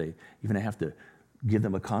 even I have to give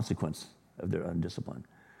them a consequence of their undiscipline.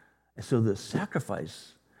 And so the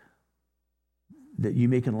sacrifice that you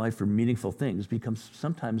make in life for meaningful things becomes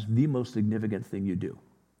sometimes the most significant thing you do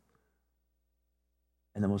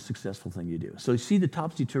and the most successful thing you do. So you see the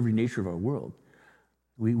topsy-turvy nature of our world.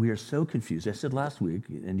 We are so confused. I said last week,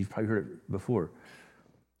 and you've probably heard it before,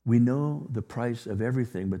 we know the price of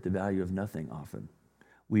everything but the value of nothing often.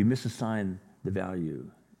 We misassign the value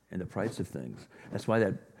and the price of things. That's why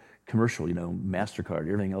that commercial,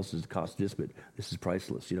 MasterCard. Everything else is cost this, but this is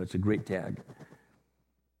priceless. It's a great tag.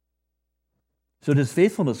 So does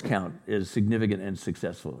faithfulness count as significant and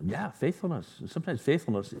successful? Yeah, faithfulness. Sometimes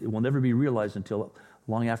faithfulness will never be realized until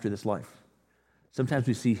long after this life. Sometimes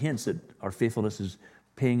we see hints that our faithfulness is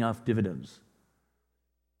paying off dividends.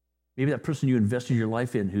 Maybe that person you invested your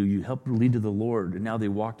life in, who you helped lead to the Lord, and now they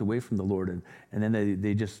walked away from the Lord, and then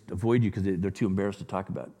they just avoid you because they're too embarrassed to talk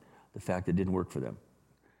about the fact that it didn't work for them.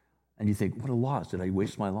 And you think, what a loss. Did I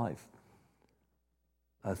waste my life?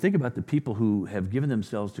 Think about the people who have given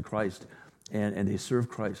themselves to Christ, and they serve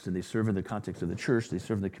Christ, and they serve in the context of the church, they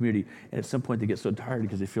serve in the community, and at some point they get so tired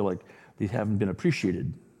because they feel like they haven't been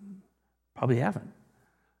appreciated. Probably haven't.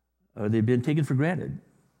 Or they've been taken for granted.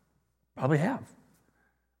 Probably have.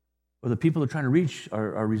 Or the people they're trying to reach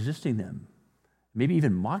are resisting them, maybe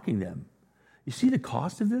even mocking them. You see the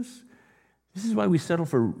cost of this? This is why we settle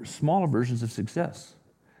for smaller versions of success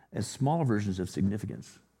and smaller versions of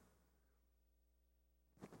significance.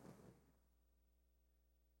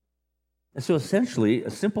 And so essentially, a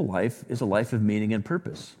simple life is a life of meaning and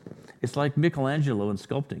purpose. It's like Michelangelo in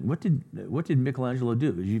sculpting. What did Michelangelo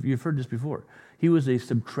do? You've heard this before. He was a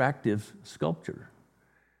subtractive sculptor.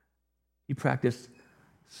 He practiced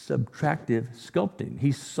subtractive sculpting.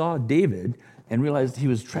 He saw David and realized he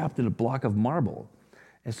was trapped in a block of marble.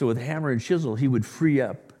 And so with hammer and chisel, he would free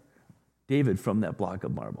up David from that block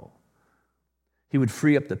of marble. He would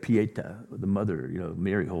free up the Pieta, the mother,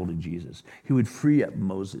 Mary holding Jesus. He would free up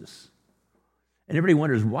Moses. And everybody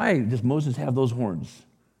wonders, why does Moses have those horns?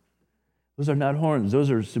 Those are not horns. Those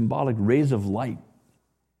are symbolic rays of light.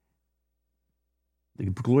 The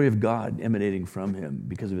glory of God emanating from him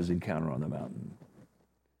because of his encounter on the mountain.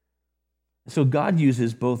 So God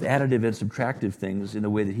uses both additive and subtractive things in the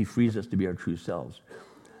way that he frees us to be our true selves.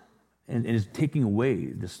 And is taking away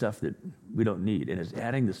the stuff that we don't need and is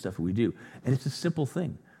adding the stuff that we do. And it's a simple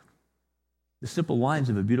thing. The simple lines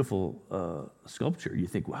of a beautiful sculpture, you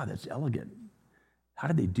think, wow, that's elegant. How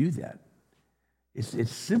did they do that?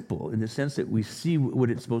 It's simple in the sense that we see what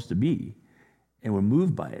it's supposed to be and we're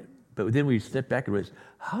moved by it. But then we step back and realize,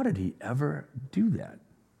 how did he ever do that?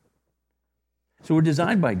 So we're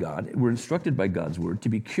designed by God, we're instructed by God's word to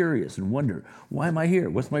be curious and wonder, why am I here?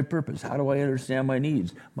 What's my purpose? How do I understand my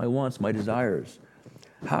needs, my wants, my desires?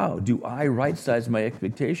 How do I right-size my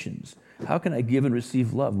expectations? How can I give and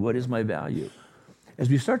receive love? What is my value? As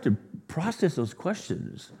we start to process those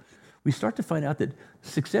questions, we start to find out that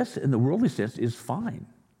success in the worldly sense is fine.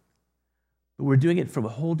 But we're doing it from a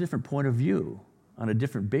whole different point of view on a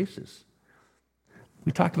different basis.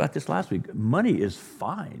 We talked about this last week. Money is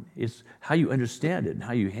fine. It's how you understand it and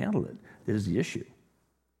how you handle it that is the issue.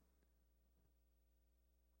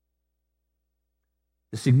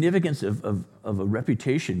 The significance of a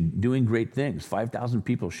reputation, doing great things, 5,000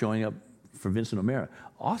 people showing up for Vincent O'Mara,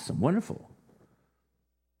 awesome, wonderful.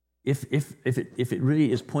 If it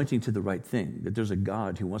really is pointing to the right thing, that there's a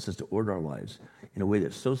God who wants us to order our lives in a way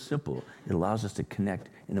that's so simple, it allows us to connect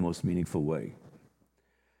in the most meaningful way.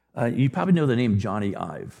 You probably know the name Johnny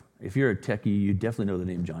Ive. If you're a techie, you definitely know the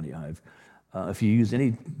name Johnny Ive. If you use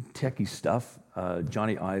any techie stuff,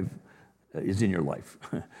 Johnny Ive is in your life.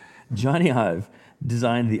 Johnny Ive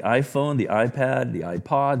designed the iPhone, the iPad, the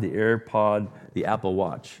iPod, the AirPod, the Apple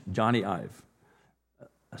Watch. Johnny Ive,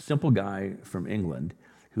 a simple guy from England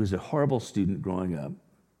who was a horrible student growing up,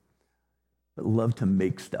 but loved to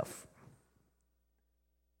make stuff.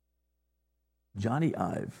 Johnny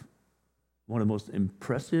Ive, one of the most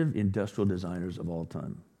impressive industrial designers of all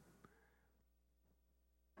time.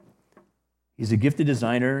 He's a gifted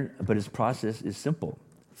designer, but his process is simple.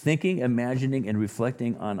 Thinking, imagining, and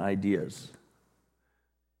reflecting on ideas.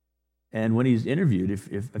 And when he's interviewed,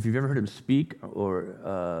 if you've ever heard him speak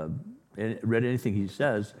or read anything he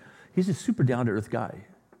says, he's a super down-to-earth guy.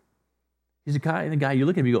 He's a guy, you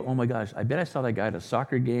look at him, you go, oh my gosh, I bet I saw that guy at a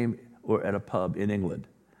soccer game or at a pub in England.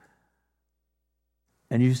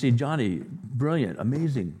 And you see, Johnny, brilliant,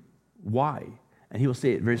 amazing. Why? And he will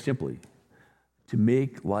say it very simply, to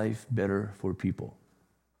make life better for people.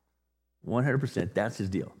 100%, that's his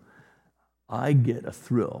deal. I get a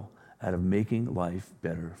thrill out of making life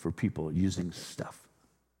better for people using stuff.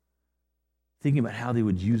 Thinking about how they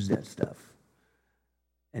would use that stuff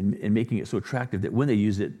and making it so attractive that when they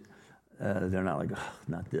use it, they're not like, oh,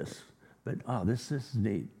 not this, but oh, this is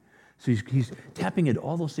neat. So he's tapping into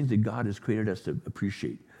all those things that God has created us to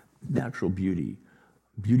appreciate. Natural beauty,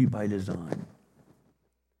 beauty by design.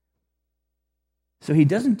 So he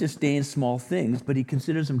doesn't disdain small things, but he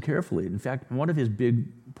considers them carefully. In fact, one of his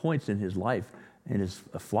big points in his life and his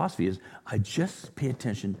philosophy is, I just pay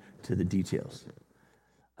attention to the details.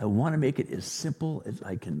 I want to make it as simple as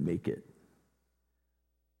I can make it.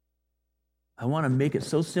 I want to make it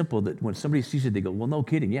so simple that when somebody sees it, they go, well, no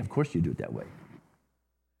kidding. Yeah, of course you do it that way.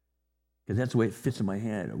 Because that's the way it fits in my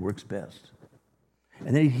hand. It works best.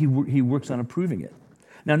 And then he works on improving it.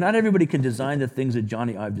 Now, not everybody can design the things that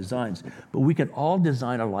Johnny Ive designs, but we can all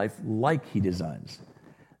design our life like he designs.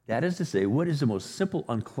 That is to say, what is the most simple,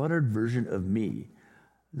 uncluttered version of me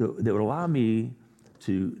that would allow me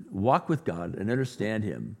to walk with God and understand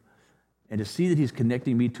him and to see that he's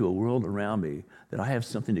connecting me to a world around me that I have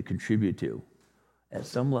something to contribute to at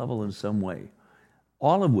some level in some way,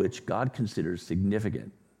 all of which God considers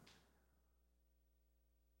significant.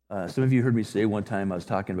 Some of you heard me say one time I was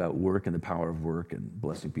talking about work and the power of work and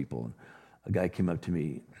blessing people, and a guy came up to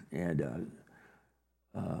me, and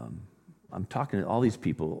I'm talking to all these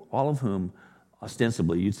people, all of whom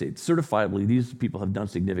ostensibly, you'd say certifiably, these people have done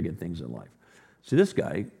significant things in life. So this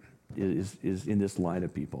guy is in this line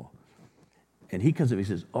of people, and he comes up and he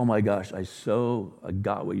says, oh my gosh, I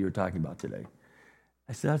got what you were talking about today.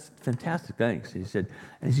 I said, that's fantastic, thanks. And he said,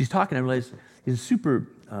 and as he's talking, I realized he's a super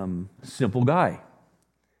simple guy.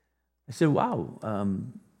 I said, wow.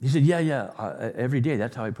 He said, yeah, every day,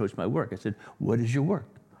 that's how I approach my work. I said, what is your work?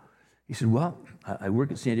 He said, well, I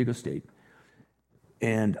work at San Diego State,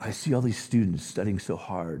 and I see all these students studying so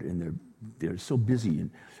hard, and they're so busy, and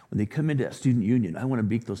when they come into that student union, I want to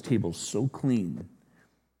make those tables so clean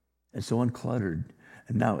and so uncluttered.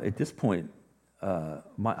 And now, at this point,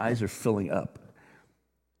 my eyes are filling up,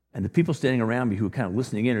 and the people standing around me who are kind of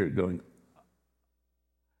listening in are going,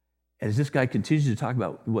 as this guy continues to talk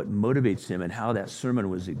about what motivates him and how that sermon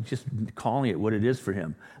was just calling it what it is for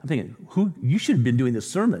him, I'm thinking, you should have been doing this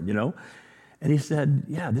sermon, you know? And he said,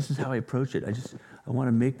 yeah, this is how I approach it. I want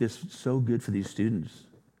to make this so good for these students.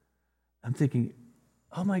 I'm thinking,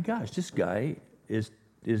 oh my gosh, this guy is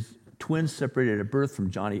twins separated at birth from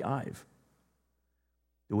Johnny Ive,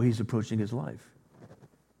 the way he's approaching his life.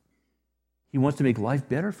 He wants to make life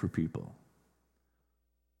better for people.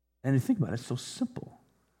 And you think about it, it's so simple.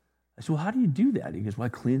 I said, well, how do you do that? He goes, well, I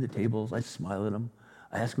clean the tables. I smile at them.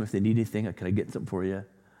 I ask them if they need anything. Can I get something for you?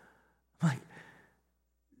 I'm like,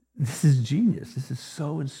 this is genius. This is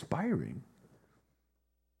so inspiring.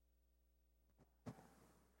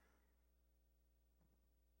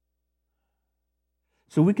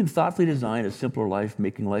 So we can thoughtfully design a simpler life,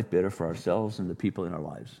 making life better for ourselves and the people in our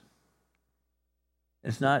lives.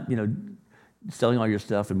 It's not, selling all your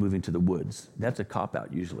stuff and moving to the woods. That's a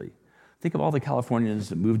cop-out usually. Think of all the Californians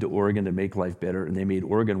that moved to Oregon to make life better, and they made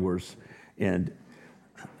Oregon worse, and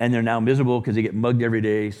they're now miserable because they get mugged every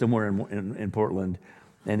day somewhere in Portland,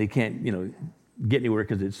 and they can't, get anywhere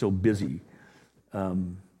because it's so busy. So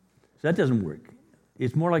that doesn't work.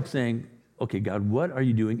 It's more like saying, okay, God, what are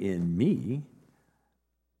you doing in me,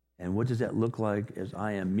 and what does that look like as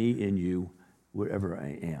I am me in you, wherever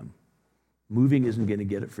I am? Moving isn't going to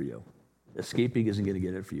get it for you. Escaping isn't going to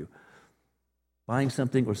get it for you. Buying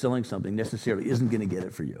something or selling something necessarily isn't going to get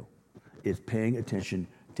it for you. It's paying attention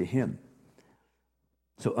to him.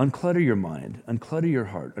 So unclutter your mind, unclutter your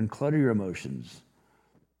heart, unclutter your emotions,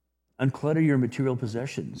 unclutter your material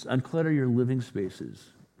possessions, unclutter your living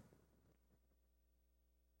spaces.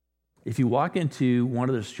 If you walk into one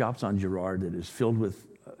of the shops on Girard that is filled with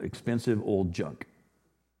expensive old junk,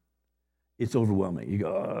 it's overwhelming. You go,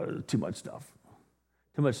 oh, too much stuff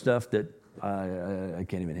that I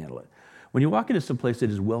can't even handle it. When you walk into some place that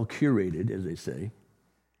is well curated, as they say,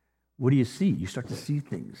 what do you see? You start to see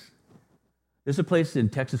things. There's a place in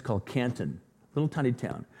Texas called Canton, little tiny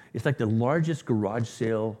town. It's like the largest garage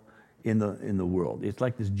sale in the world. It's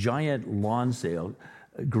like this giant lawn sale,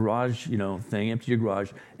 garage, thing, empty your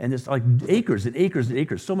garage, and it's like acres and acres and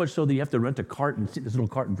acres, so much so that you have to rent a cart and sit in this little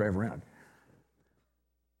cart and drive around.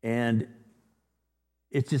 And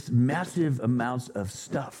it's just massive amounts of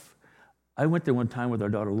stuff. I went there one time with our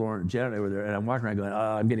daughter Lauren, Janet and I were there, and I'm walking around going,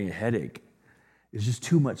 I'm getting a headache. It's just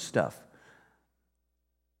too much stuff.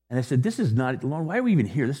 And I said, this is not, Lauren, why are we even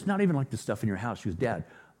here? This is not even like the stuff in your house. She goes, Dad,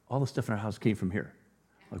 all the stuff in our house came from here.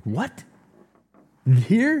 I'm like, what?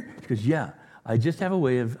 Here? She goes, yeah, I just have a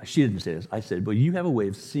way of, she didn't say this, I said, well, you have a way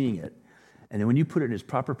of seeing it. And then when you put it in its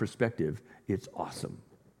proper perspective, it's awesome.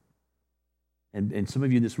 And some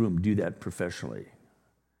of you in this room do that professionally.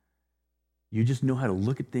 You just know how to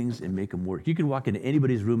look at things and make them work. You can walk into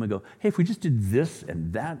anybody's room and go, hey, if we just did this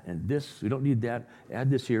and that and this, we don't need that, add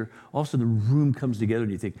this here. All of a sudden the room comes together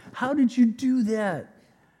and you think, how did you do that?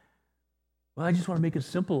 Well, I just want to make it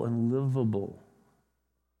simple and livable.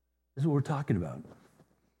 This is what we're talking about.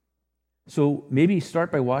 So maybe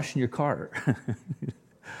start by washing your car,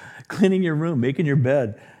 cleaning your room, making your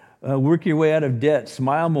bed, work your way out of debt,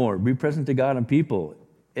 smile more, be present to God and people.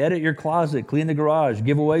 Edit your closet, clean the garage,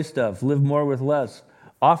 give away stuff, live more with less.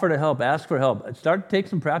 Offer to help, ask for help. Start to take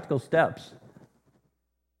some practical steps.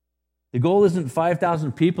 The goal isn't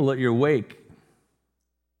 5,000 people at your wake.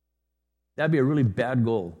 That'd be a really bad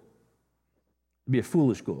goal. It'd be a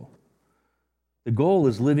foolish goal. The goal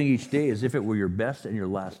is living each day as if it were your best and your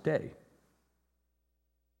last day.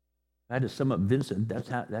 I had to sum up Vincent. That's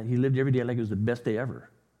how he lived every day like it was the best day ever.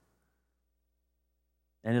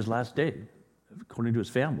 And his last day, according to his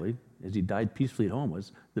family, as he died peacefully at home,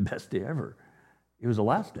 was the best day ever. It was the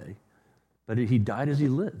last day, but he died as he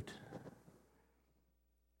lived.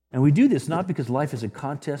 And we do this not because life is a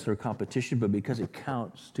contest or a competition, but because it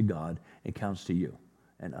counts to God and counts to you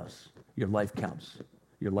and us. Your life counts.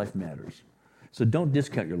 Your life matters. So don't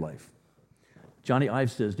discount your life. Johnny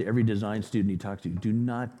Ive says to every design student he talks to, do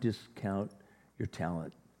not discount your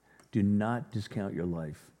talent. Do not discount your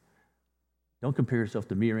life. Don't compare yourself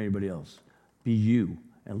to me or anybody else. Be you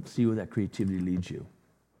and see where that creativity leads you.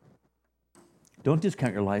 Don't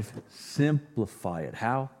discount your life. Simplify it.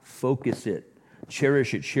 How? Focus it.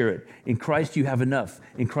 Cherish it, share it. In Christ, you have enough.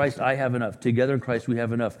 In Christ, I have enough. Together in Christ, we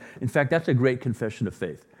have enough. In fact, that's a great confession of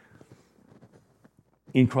faith.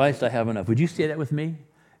 In Christ, I have enough. Would you say that with me?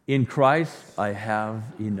 In Christ, I have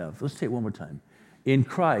enough. Let's say it one more time. In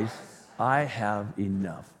Christ, I have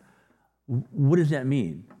enough. What does that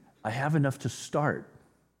mean? I have enough to start.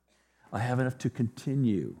 I have enough to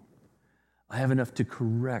continue. I have enough to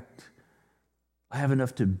correct. I have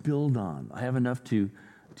enough to build on. I have enough to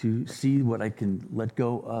see what I can let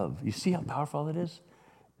go of. You see how powerful it is?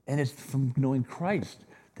 And it's from knowing Christ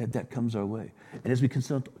that comes our way. And as we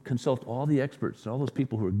consult all the experts, all those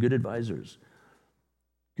people who are good advisors,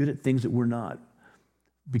 good at things that we're not,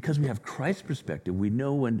 because we have Christ's perspective, we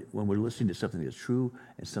know when we're listening to something that's true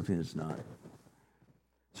and something that's not.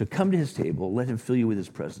 So come to his table, let him fill you with his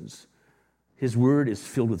presence. His word is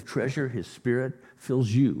filled with treasure. His spirit fills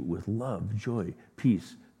you with love, joy,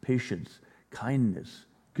 peace, patience, kindness,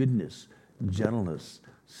 goodness, gentleness,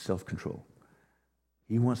 self-control.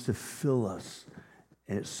 He wants to fill us,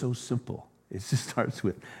 and it's so simple. It just starts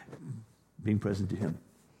with being present to him.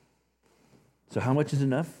 So how much is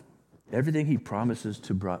enough? Everything he promises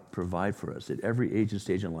to provide for us at every age and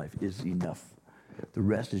stage in life is enough. The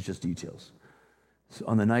rest is just details. So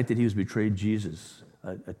on the night that he was betrayed, Jesus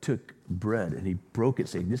took bread and he broke it,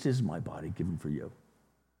 saying, "This is my body given for you."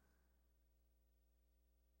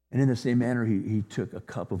 And in the same manner, he took a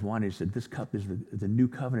cup of wine and he said, "This cup is the new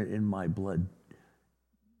covenant in my blood.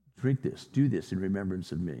 Drink this, do this in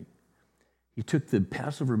remembrance of me." He took the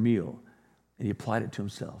Passover meal and he applied it to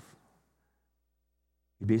himself.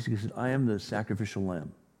 He basically said, "I am the sacrificial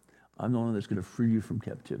lamb. I'm the one that's going to free you from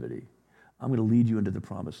captivity. I'm going to lead you into the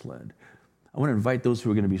promised land." I want to invite those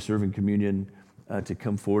who are going to be serving communion to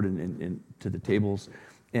come forward and to the tables.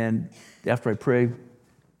 And after I pray,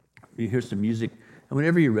 you hear some music. And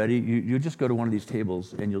whenever you're ready, you'll just go to one of these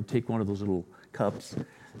tables and you'll take one of those little cups.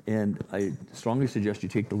 And I strongly suggest you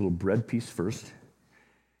take the little bread piece first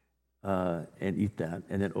and eat that.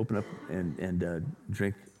 And then open up and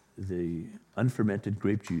drink the unfermented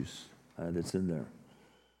grape juice that's in there.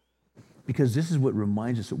 Because this is what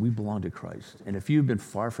reminds us that we belong to Christ. And if you've been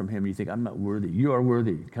far from him and you think, "I'm not worthy," you are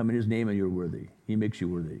worthy. Come in his name and you're worthy. He makes you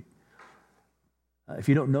worthy. If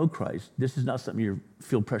you don't know Christ, this is not something you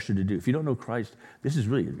feel pressured to do. If you don't know Christ, this is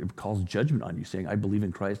really, it calls judgment on you, saying, "I believe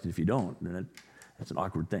in Christ," and if you don't, then that's an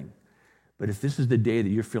awkward thing. But if this is the day that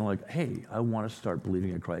you're feeling like, "Hey, I want to start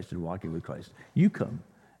believing in Christ and walking with Christ," you come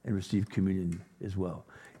and receive communion as well.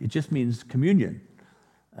 It just means communion.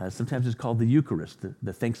 Sometimes it's called the Eucharist,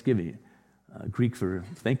 the Thanksgiving, Greek for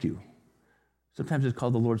thank you. Sometimes it's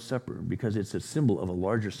called the Lord's Supper because it's a symbol of a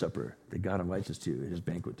larger supper that God invites us to at his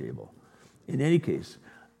banquet table. In any case,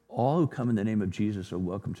 all who come in the name of Jesus are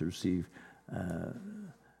welcome to receive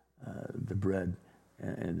the bread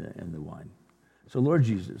and the wine. So, Lord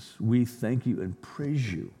Jesus, we thank you and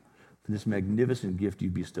praise you for this magnificent gift you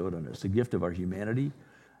bestowed on us, the gift of our humanity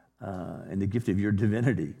and the gift of your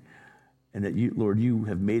divinity. And that you, Lord, you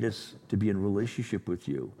have made us to be in relationship with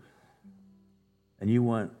you. And you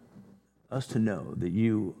want us to know that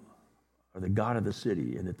you are the God of the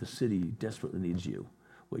city and that the city desperately needs you,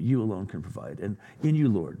 what you alone can provide. And in you,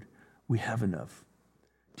 Lord, we have enough.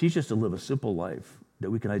 Teach us to live a simple life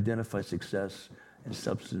that we can identify success and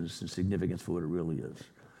substance and significance for what it really is.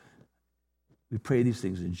 We pray these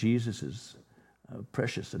things in Jesus'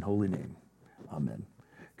 precious and holy name. Amen.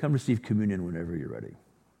 Come receive communion whenever you're ready.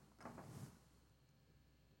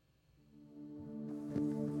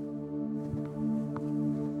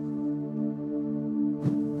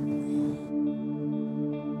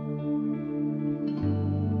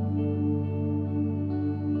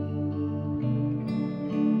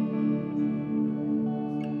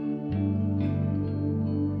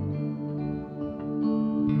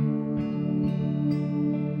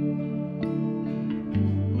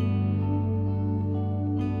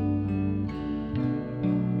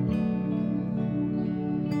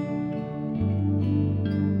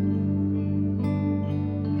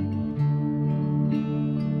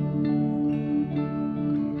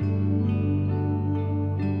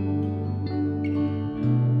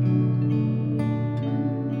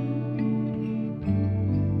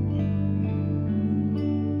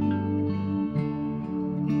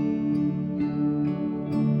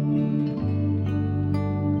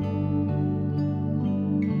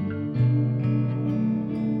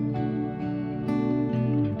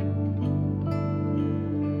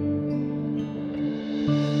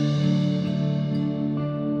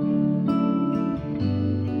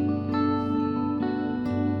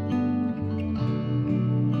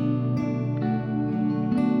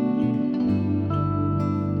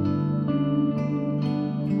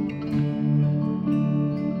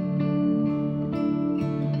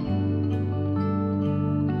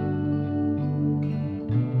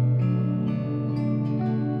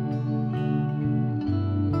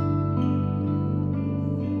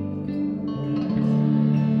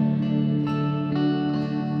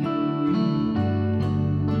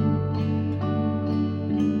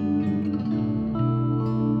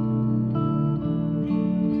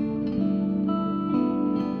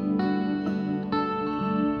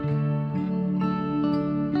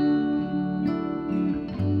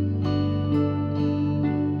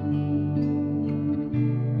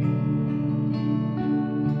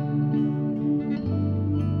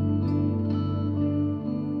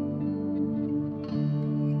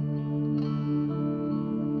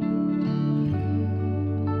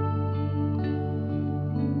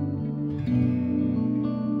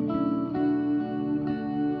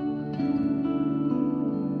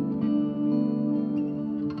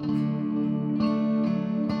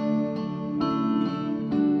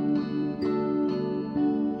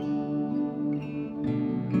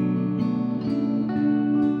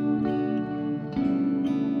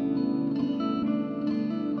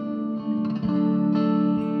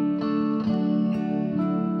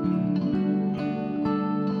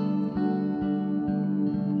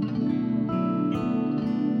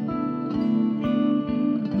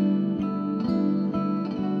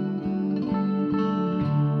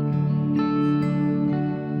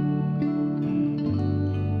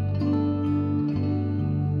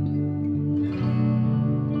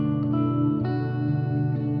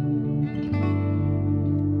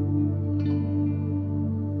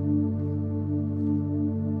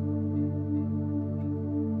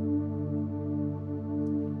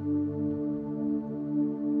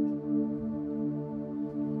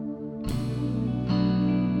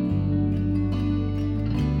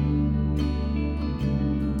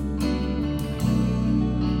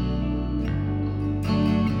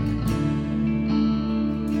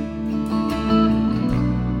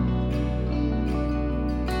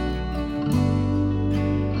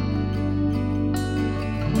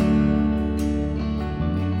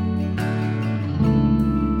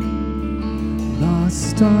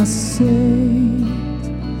 lost or saved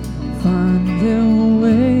find their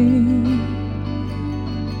way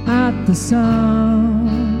at the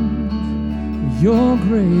sound of your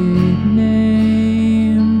great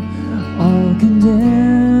name. All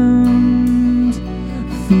condemned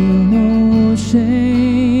feel no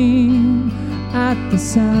shame at the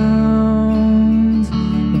sound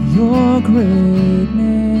of your great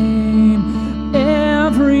name.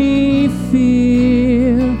 Every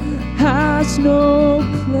fear has no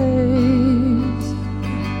place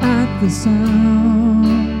at the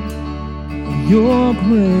sound of your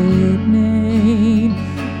great name.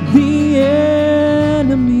 The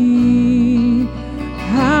enemy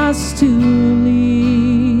has to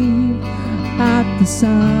leave at the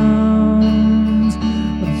sound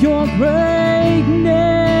of your great name.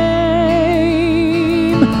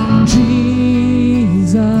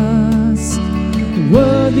 Jesus,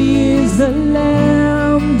 worthy is the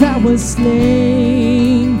Lamb that was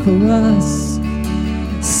slain for us.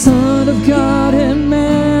 Son of God and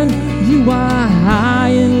man, you are high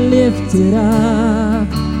and lifted up,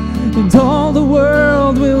 and all the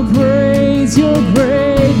world will praise your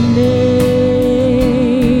great name.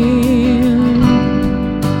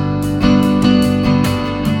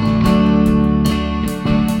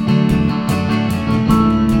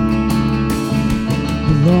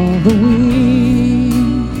 Will all the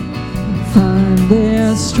weak find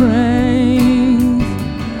their strength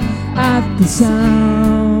at the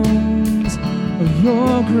sound of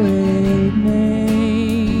your great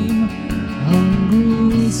name?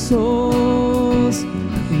 Hungry souls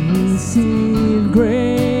receive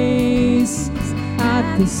grace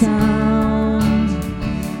at the sound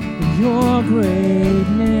of your great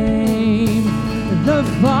name. The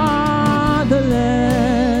fatherless,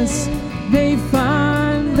 they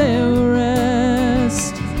find their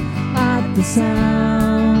rest at the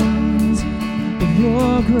sound of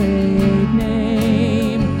your great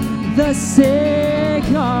name. The sick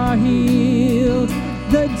are healed,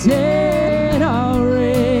 the dead are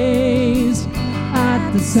raised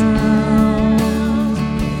at the sound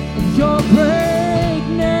of your great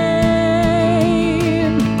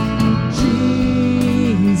name.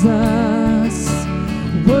 Jesus,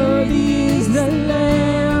 worthy is the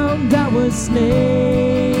Lamb that was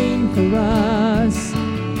slain for us.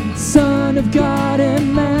 Son of God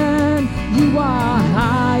and man, you are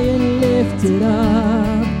high and lifted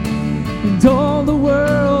up, and all the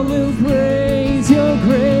world will praise your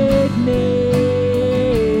great name.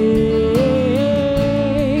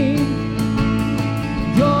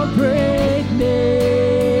 Your great name.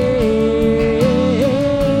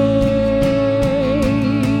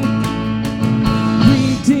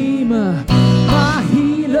 Redeemer, my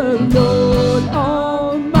healer, Lord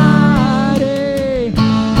Almighty,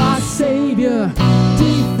 my Savior,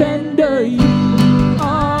 defender, you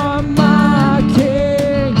are my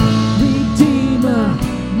King. Redeemer,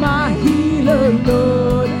 my healer,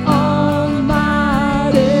 Lord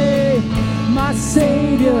Almighty, my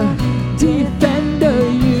Savior, defender,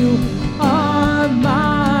 you are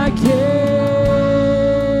my King.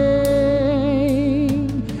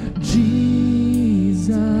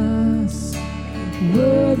 Jesus,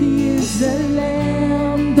 worthy is the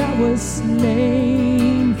Lamb that was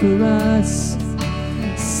slain for us.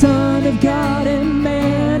 Son of God and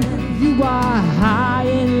man, you are high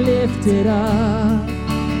and lifted up,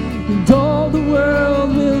 and all the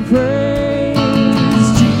world will praise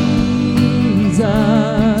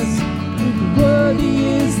Jesus. Worthy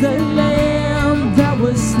is the Lamb that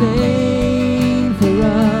was slain for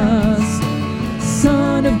us.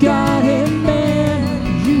 Son of God and man,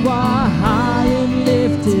 you are high and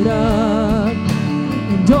lifted up,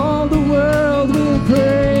 and all the world will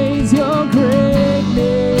praise your great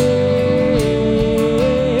name.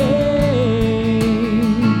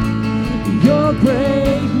 Your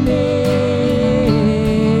great name.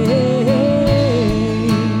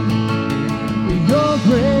 Your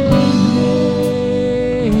great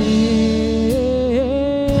name.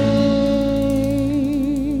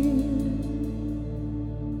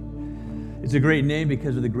 It's a great name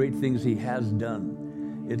because of the great things he has done.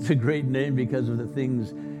 It's a great name because of the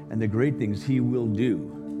things and the great things he will do.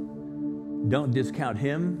 Don't discount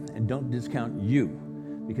him and don't discount you,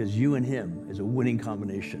 because you and him is a winning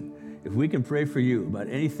combination. If we can pray for you about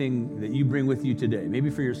anything that you bring with you today, maybe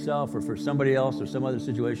for yourself or for somebody else or some other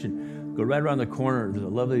situation, go right around the corner. There's a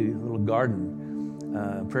lovely little garden,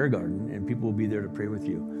 prayer garden, and people will be there to pray with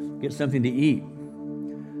you. Get something to eat.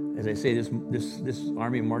 As I say, this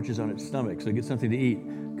army marches on its stomach, so get something to eat.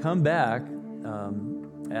 Come back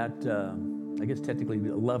at, I guess technically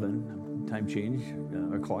 11, time change.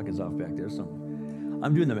 Our clock is off back there, so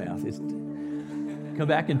I'm doing the math. come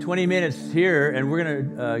back in 20 minutes here, and we're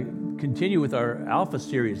going to continue with our Alpha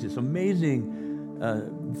series. This amazing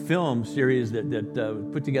film series that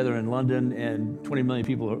put together in London, and 20 million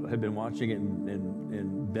people have been watching it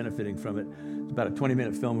and benefiting from it. It's about a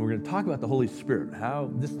 20-minute film. We're going to talk about the Holy Spirit, how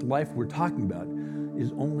this life we're talking about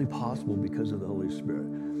is only possible because of the Holy Spirit.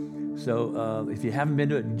 So if you haven't been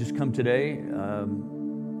to it, just come today.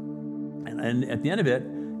 And at the end of it,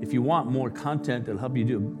 if you want more content that'll help you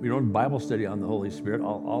do your own Bible study on the Holy Spirit,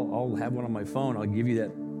 I'll have one on my phone. I'll give you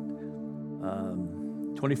that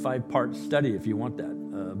 25-part study if you want that.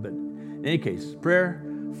 But in any case, prayer,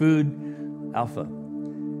 food, Alpha.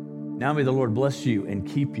 Now may the Lord bless you and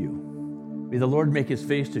keep you. May the Lord make his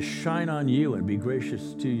face to shine on you and be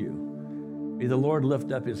gracious to you. May the Lord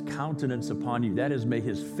lift up his countenance upon you. That is, may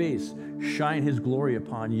his face shine his glory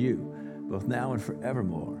upon you, both now and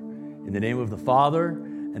forevermore. In the name of the Father,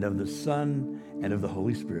 and of the Son, and of the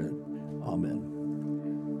Holy Spirit. Amen.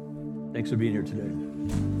 Thanks for being here today.